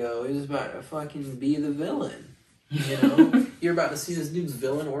hour ago, he was about to fucking be the villain. You're about to see this dude's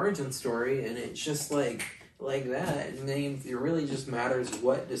villain origin story, and it's just like like that. And then it really just matters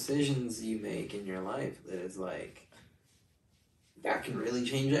what decisions you make in your life. That is like, that can really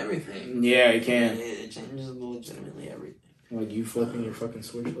change everything. Yeah, it can. It changes legitimately everything. Like you flipping your fucking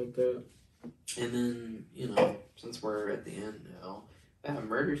switch like that. And then, you know, since we're at the end now, that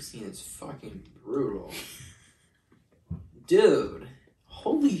murder scene is fucking brutal. Dude,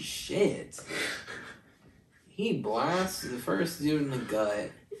 holy shit. He blasts the first dude in the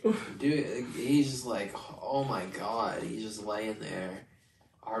gut. Dude, he's just like, oh my god. He's just laying there.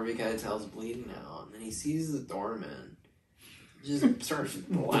 Harvey Keitel's bleeding out. And then he sees the doorman. Just starts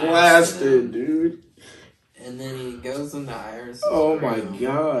blasting, dude. And then he goes into Iris' Oh room, my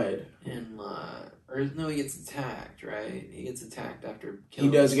god. And, or no, he gets attacked, right? He gets attacked after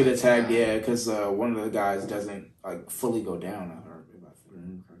killing He does get attacked, guy. yeah, because one of the guys doesn't, like, fully go down.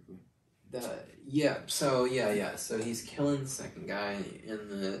 So he's killing the second guy,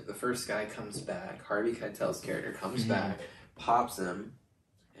 and the first guy comes back. Harvey Keitel's character comes back, pops him,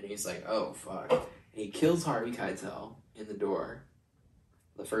 and he's like, oh, fuck. And he kills Harvey Keitel in the door.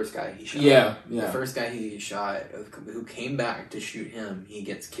 The first guy he shot. Yeah. The first guy he shot, who came back to shoot him, he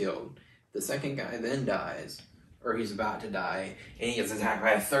gets killed. The second guy then dies, or he's about to die, and he gets attacked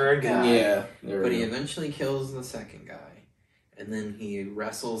by a third guy. Yeah. But he eventually kills the second guy. And then he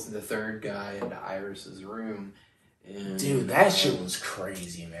wrestles the third guy into Iris's room. And, dude, that shit was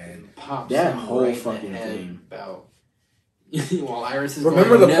crazy, man. Pops that him whole right fucking in the head thing. About while Iris is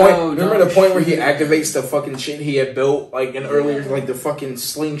remember going, the point where he activates the fucking shit he had built, like in earlier, like the fucking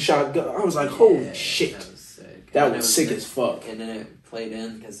slingshot gun. I was like, holy shit, that was sick. That was sick as fuck. And then it played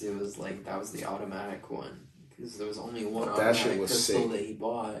in because it was like that was the automatic one, because there was only one that automatic shit was pistol sick. that he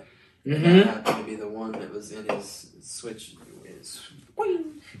bought. And that happened to be the one that was in his switch.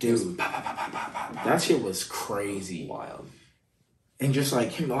 Dude, that shit was crazy. Wild. And just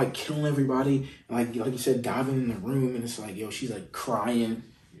like him, like killing everybody, like you said, diving in the room, and it's like, yo, she's like crying,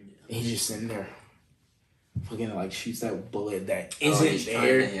 and he's just sitting there, fucking like shoots that bullet that isn't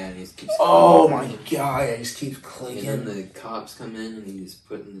there. And he keeps oh my god, it just keeps clicking. And then the cops come in, and he's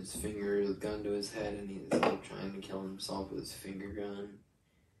putting his gun to his head, and he's like trying to kill himself with his finger gun.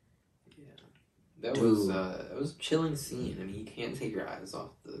 That was a chilling scene. I mean, you can't take your eyes off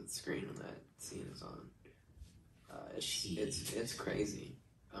the screen when that scene is on. It's crazy.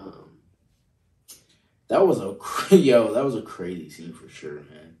 That was a crazy scene for sure,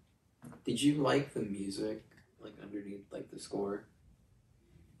 man. Did you like the music, like underneath, like the score,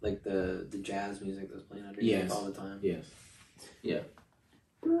 like the jazz music that's playing underneath all the time? Yes. Yeah.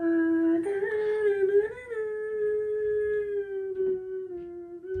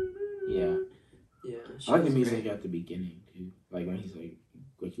 Yeah. Yeah. I like the music at the beginning too, like when he's like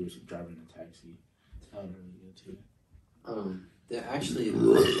he was driving the taxi. That was really good too. The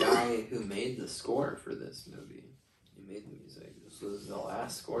guy who made the score for this movie, he made the music. This was the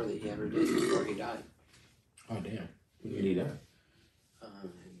last score that he ever did before he died. Oh damn! When did he die?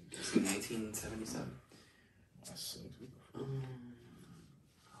 In 1977. That's I'll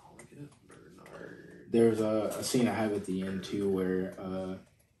look it up, Bernard. There's a scene I have at the end too where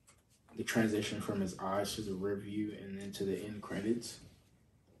the transition from his eyes to the rear view and then to the end credits.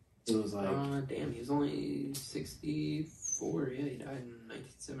 It was like, damn, he's only 64. Yeah, he died in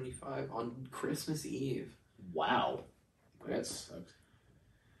 1975 on Christmas Eve. Wow, that sucks.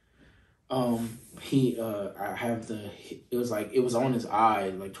 I have it was on his eye,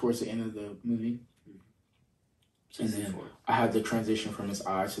 like towards the end of the movie. 64. And then I had the transition from his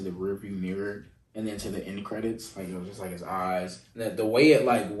eyes to the rearview mirror, and then to the end credits. Like it was just like his eyes. And the way it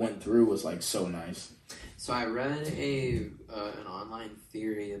like went through was like so nice. So I read an online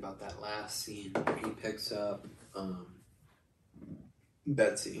theory about that last scene where he picks up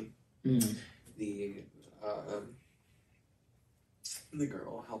Betsy, the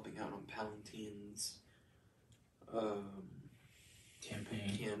girl helping out on Palatine's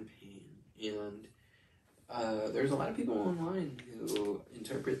campaign, and there's a lot of people online who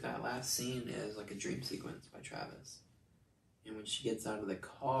interpret that last scene as like a dream sequence by Travis. And when she gets out of the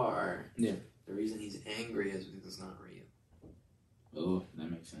car, the reason he's angry is because it's not real. Oh, that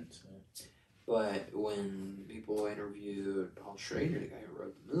makes sense. But when people interviewed Paul Schrader, the guy who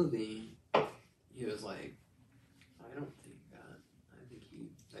wrote the movie, he was like, I don't think that.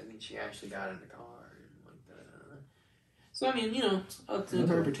 I think she actually got in the car and like that. So I mean, up to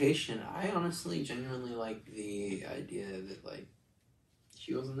interpretation. I honestly, genuinely like the idea that like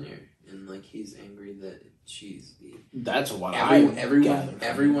she wasn't there, and like he's angry that she's the. That's what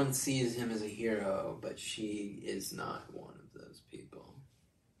everyone sees him as a hero, but she is not one of those people,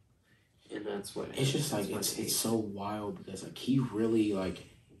 and that's what it's just like it's so wild because like he really like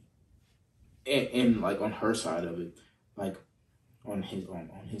and like on her side of it, like on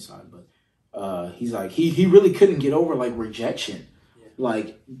his side, but he's like he really couldn't get over like rejection.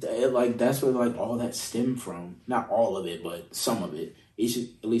 Like that's where like all that stemmed from. Not all of it, but some of it. It's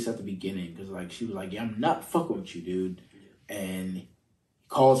just, at least at the beginning, because like she was like, "Yeah, I'm not fucking with you, dude." And he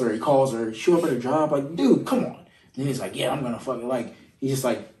calls her, show up at her job, like, dude, come on. And he's like, "Yeah, I'm gonna fucking like." He just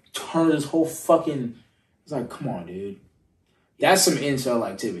like turned his whole fucking. It's like, come on, dude. That's some incel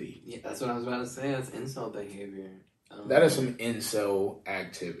activity. Yeah, that's what I was about to say. That's incel behavior. That is some incel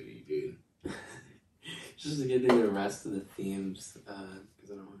activity, dude. Just to get through the rest of the themes,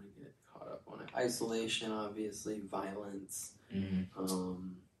 because I don't want to get caught up on it. Isolation, obviously, violence,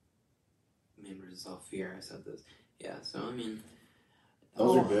 members of fear. I said this. Yeah, so I mean,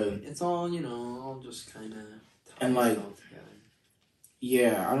 those are good. It's all all just kind of and like all together.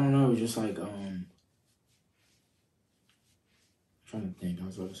 Yeah, I don't know, just like I'm trying to think. I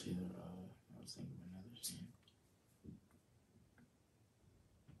was about to say that. I was thinking of another scene.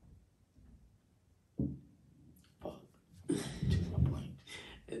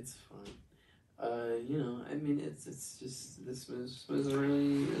 It's fun. I mean, it's just this was a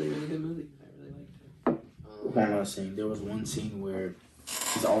really good movie. I really liked it. One last scene. There was one scene where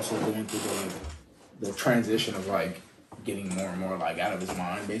he's also going through the transition of like getting more and more like out of his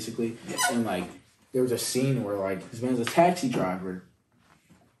mind, basically. And like there was a scene where like this man's a taxi driver,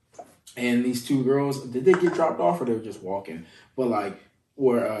 and these two girls, did they get dropped off or they were just walking? But like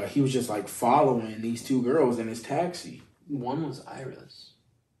where he was just like following these two girls in his taxi. One was Iris.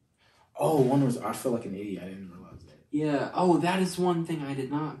 Oh, one was. I feel like an idiot. I didn't realize that. Yeah. Oh, that is one thing I did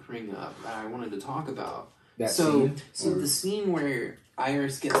not bring up that I wanted to talk about. So the scene where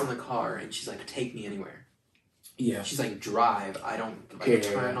Iris gets in the car and she's like, "Take me anywhere." Yeah. She's like, "Drive. I don't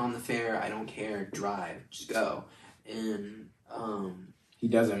turn on the fare. I don't care. Drive. Just go." And he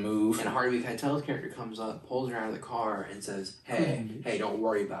doesn't move. And Harvey Keitel's character comes up, pulls her out of the car, and says, "Hey, don't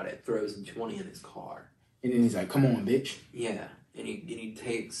worry about it." Throws him 20 in his car. And then he's like, "Come on, bitch." Yeah. And he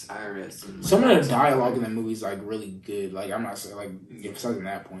takes Iris. And some of the dialogue in that movie is like really good. Like I'm not saying like emphasizing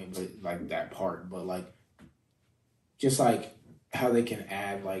that point, but like that part. But like just like how they can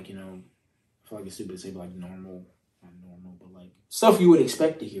add like I feel like it's stupid to say, but like not normal, but like stuff you would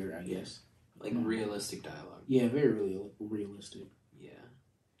expect to hear. I guess like realistic dialogue. Yeah, very realistic. Yeah,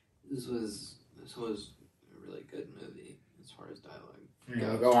 this was a really good movie as far as dialogue.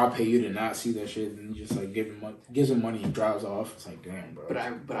 Yeah, like, I'll pay you to not see that shit, and he just like gives him money and drives off. It's like, damn, bro.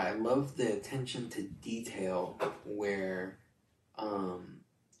 But I love the attention to detail where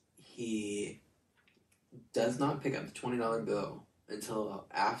he does not pick up the $20 bill until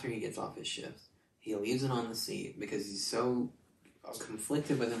after he gets off his shift. He leaves it on the seat because he's so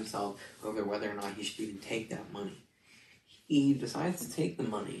conflicted with himself over whether or not he should even take that money. He decides to take the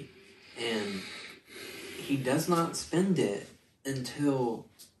money, and he does not spend it until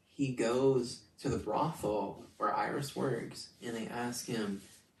he goes to the brothel where Iris works, and they ask him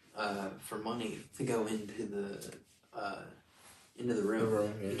for money to go into the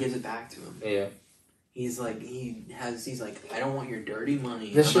room. Yeah. He gives it back to him. Yeah. He's like, I don't want your dirty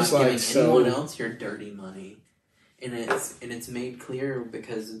money. That's I'm not giving anyone else your dirty money. And it's made clear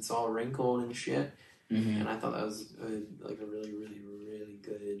because it's all wrinkled and shit. Mm-hmm. And I thought that was a really, really, really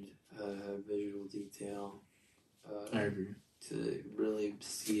good visual detail. I agree. To really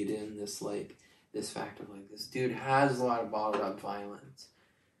see it in this fact of like, this dude has a lot of bottled up violence.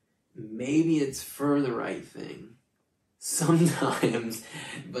 Maybe it's for the right thing sometimes,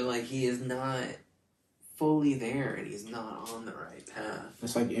 but like he is not fully there and he's not on the right path.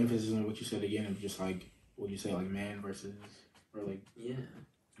 It's like emphasis on what you said again of just like what you say, like man versus or like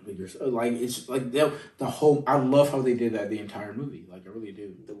like it's like the whole. I love how they did that the entire movie. Like I really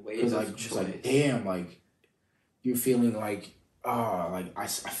do. The way of like, choice. Like damn, like you're feeling like like I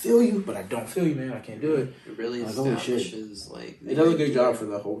feel you, but I don't feel you, man. I can't do it. It really establishes like it does a good job for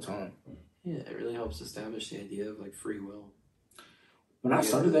the whole time. Yeah, it really helps establish the idea of like free will. When I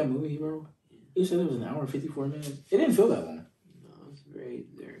started that movie, bro, you said it was an hour and 54 minutes. It didn't feel that long. No, it was very,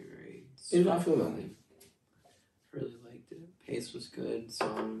 very, very. It did not feel that long. Really liked it. Pace was good.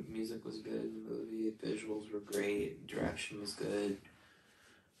 Song, music was good in the movie. Visuals were great. Direction was good.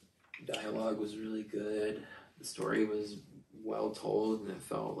 Dialogue was really good. The story was well told, and it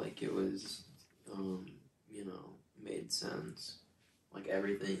felt like it was, made sense. Like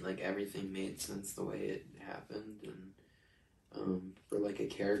everything made sense the way it happened, and for like a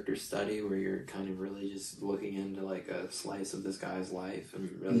character study where you're kind of really just looking into like a slice of this guy's life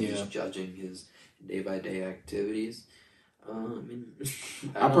and really just judging his day by day activities.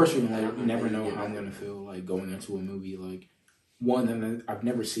 I personally never know how I'm gonna feel like going into a movie like one that I've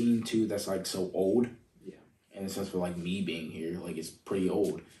never seen. Two, that's like so old. Yeah. In a sense, for like me being here, like it's pretty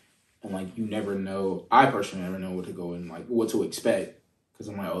old, and like you never know. I personally never know what to go and like what to expect because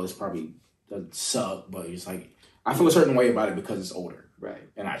I'm like, oh, this probably doesn't suck, but it's like I feel a certain way about it because it's older, right?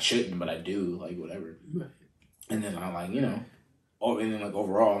 And I shouldn't, but I do, like whatever. Right. And then I like and then like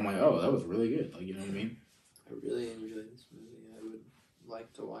overall, I'm like, oh, that was really good, like you know what I mean. I really enjoyed this movie. I would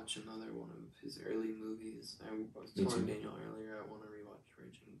like to watch another one of his early movies. I was telling Daniel earlier I want to rewatch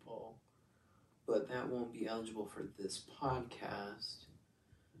Raging Bull, but that won't be eligible for this podcast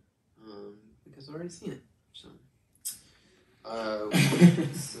because I've already seen it. So,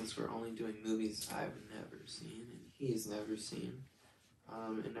 since we're only doing movies I've never seen and he's never seen,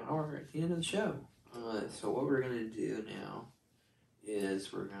 and now we're at the end of the show. So what we're gonna do now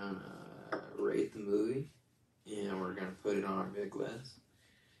is we're gonna rate the movie. And we're going to put it on our big list.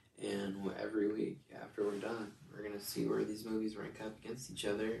 And every week after we're done, we're going to see where these movies rank up against each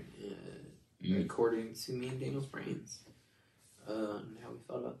other according to me and Daniel's brains and how we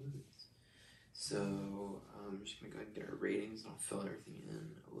felt about the movies. So I'm just going to go ahead and get our ratings and I'll fill everything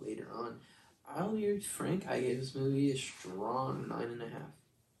in later on. I'll be frank, I gave this movie a strong 9.5.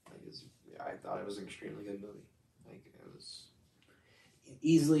 I thought it was an extremely good movie. Like, it was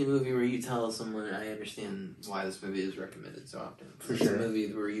easily a movie where you tell someone, I understand why this movie is recommended so often. For it's sure. a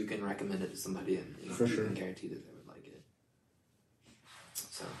movie where you can recommend it to somebody and you can guarantee that they would like it.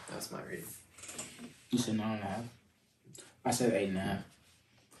 So that's my rating. You said 9.5. I said 8.5.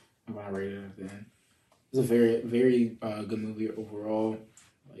 I'm gonna rate it at the end. It's a very, very good movie overall.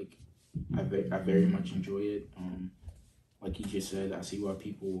 Like I very much enjoy it. Like you just said, I see why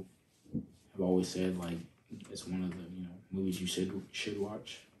people have always said like it's one of the movies you should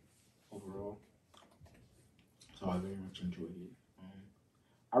watch overall. So I very much enjoyed it.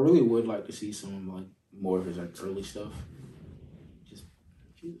 I really would like to see some like more of his like early stuff. Just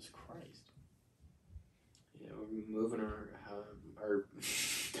Jesus Christ. Yeah, we're moving our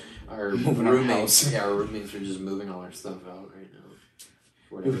moving our roommates. house. Yeah, our roommates are just moving all our stuff out right now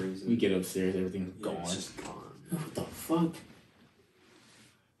for whatever reason. We get upstairs, everything's gone. It's just gone. What the fuck?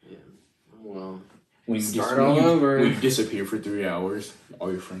 Yeah. Well. When you start all over. When you disappear for 3 hours,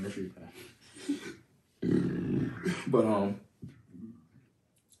 all your friends are back. But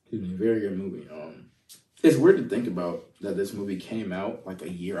excuse me, very good movie. It's weird to think about that this movie came out like a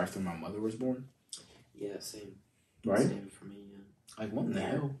year after my mother was born. Yeah, same. Right? Same for me. Yeah. Like what in the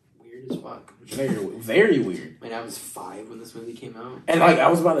hell? Weird as fuck. Very weird. I mean, I was 5 when this movie came out. And like I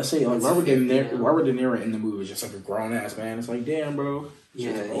was about to say, like Robert De now. Niro in the movie is just like a grown ass man. It's like, damn, bro.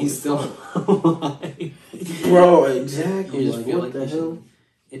 Yeah, he's still alive. Bro, exactly. You just like, feel what like the hell?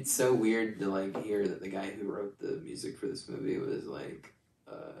 It's so weird to like hear that the guy who wrote the music for this movie was like,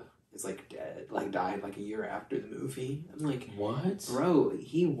 is like dead, like died like a year after the movie. I'm like, what, bro?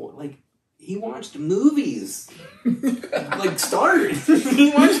 He watched movies, like start.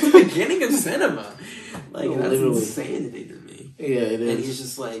 He watched the beginning of cinema. Like that's literally insanity to me. Yeah, it is. And he's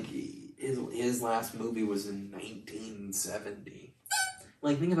just like his last movie was in 1970.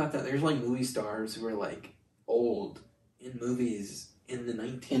 Like think about that. There's like movie stars who are like old in movies in the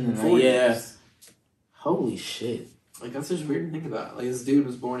 1940s. Yeah. Holy shit. Like that's just weird to think about. Like this dude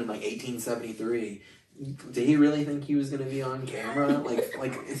was born in like 1873. Did he really think he was gonna be on camera? Like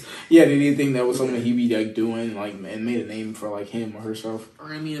yeah, did he think that was something he'd be like doing, like, and made a name for like him or herself?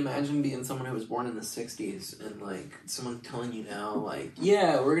 Or I mean, imagine being someone who was born in the 60s and like someone telling you now, like,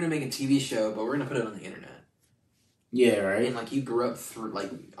 yeah, we're gonna make a TV show, but we're gonna put it on the internet. Yeah, right. And like you grew up through,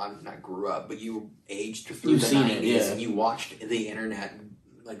 like, I'm not grew up, but you aged through You've the seen 90s it, yeah. and you watched the internet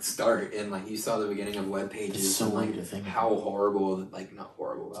like start and like you saw the beginning of web pages. It's so and, like, weird to think how horrible, like not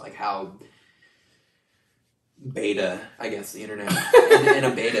horrible, but like how beta, I guess, the internet in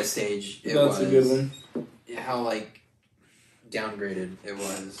a beta stage it That's was. a good one. How like downgraded it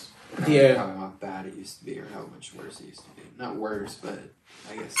was. How bad it used to be, or how much worse it used to be. Not worse, but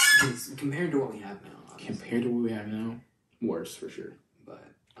I guess compared to what we have now. Obviously. Compared to what we have now, worse for sure.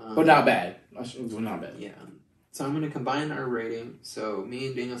 But not bad. Not bad. Yeah. So I'm going to combine our rating. So me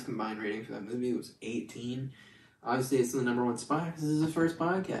and Daniel's combined rating for that movie was 18. Obviously, it's in the number 1 spot because this is the first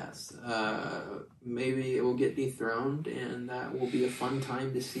podcast. Maybe it will get dethroned, and that will be a fun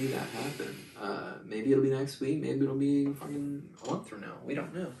time to see that happen. Maybe it'll be next week. Maybe it'll be fucking a month from now. We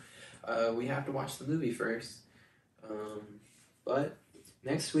don't know. We have to watch the movie first. But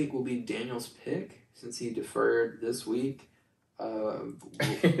next week will be Daniel's pick, since he deferred this week. We'll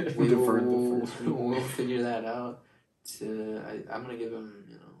figure that out. I'm going to give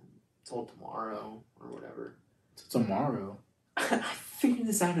him, till tomorrow or whatever. Tomorrow. I figured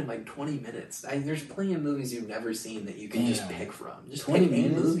this out in like 20 minutes. There's plenty of movies you've never seen that you can just pick from. Just 20 pick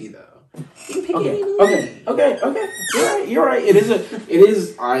minutes? any movie, though. You can pick any movie. Okay. You're right. It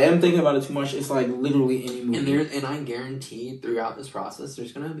is. I am thinking about it too much. It's like literally any movie. And I guarantee throughout this process,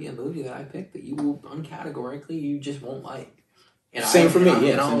 there's going to be a movie that I pick that you will uncategorically, you just won't like. And same for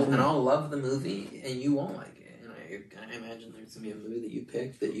me, and I'll love the movie, and you won't like it. And I imagine there's going to be a movie that you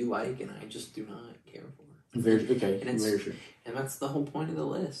pick that you like, and I just do not care for. Very true. And that's the whole point of the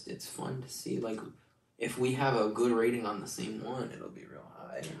list. It's fun to see, like, if we have a good rating on the same one, it'll be real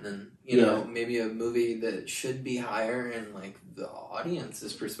high. And then, you know, maybe a movie that should be higher and, like, the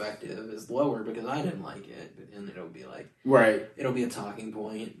audience's perspective is lower because I didn't like it. And it'll be like... Right. It'll be a talking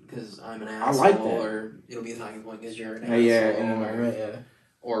point because I'm an asshole. I like that. Or it'll be a talking point because you're an asshole. Yeah.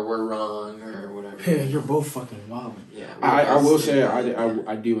 Or we're wrong or whatever. Yeah, you're both fucking wild. Yeah. I will say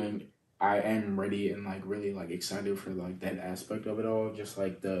I do, and I am ready and, like, really, like, excited for, like, that aspect of it all. Just,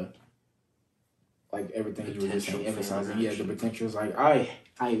 like, everything you were just saying, emphasizing. Yeah, the potential is like, I'm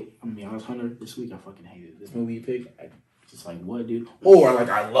gonna be honest, Hunter, this week I fucking hated this movie you picked. Just like, what, dude? Or, like,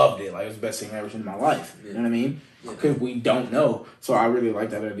 I loved it. Like, it was the best thing I've ever seen in my life. You know what I mean? Because we don't know. So I really like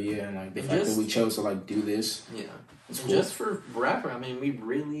that idea. And, like, the fact that we chose to, like, do this. Yeah. It's cool. Just for rapper, I mean, we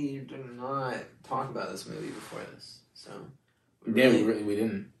really did not talk about this movie before this. So. We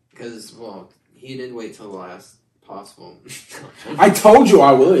didn't. Because, well, he did wait till the last possible. I told you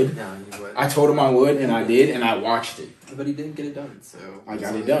I would. No, you would. I told him I would, and I did, and I watched it. But he didn't get it done, so... I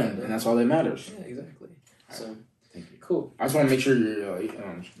got it done, and that's all that matters. Yeah, exactly. So, thank you. Cool. I just want to make sure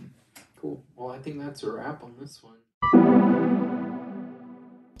you're... Cool. Well, I think that's a wrap on this one.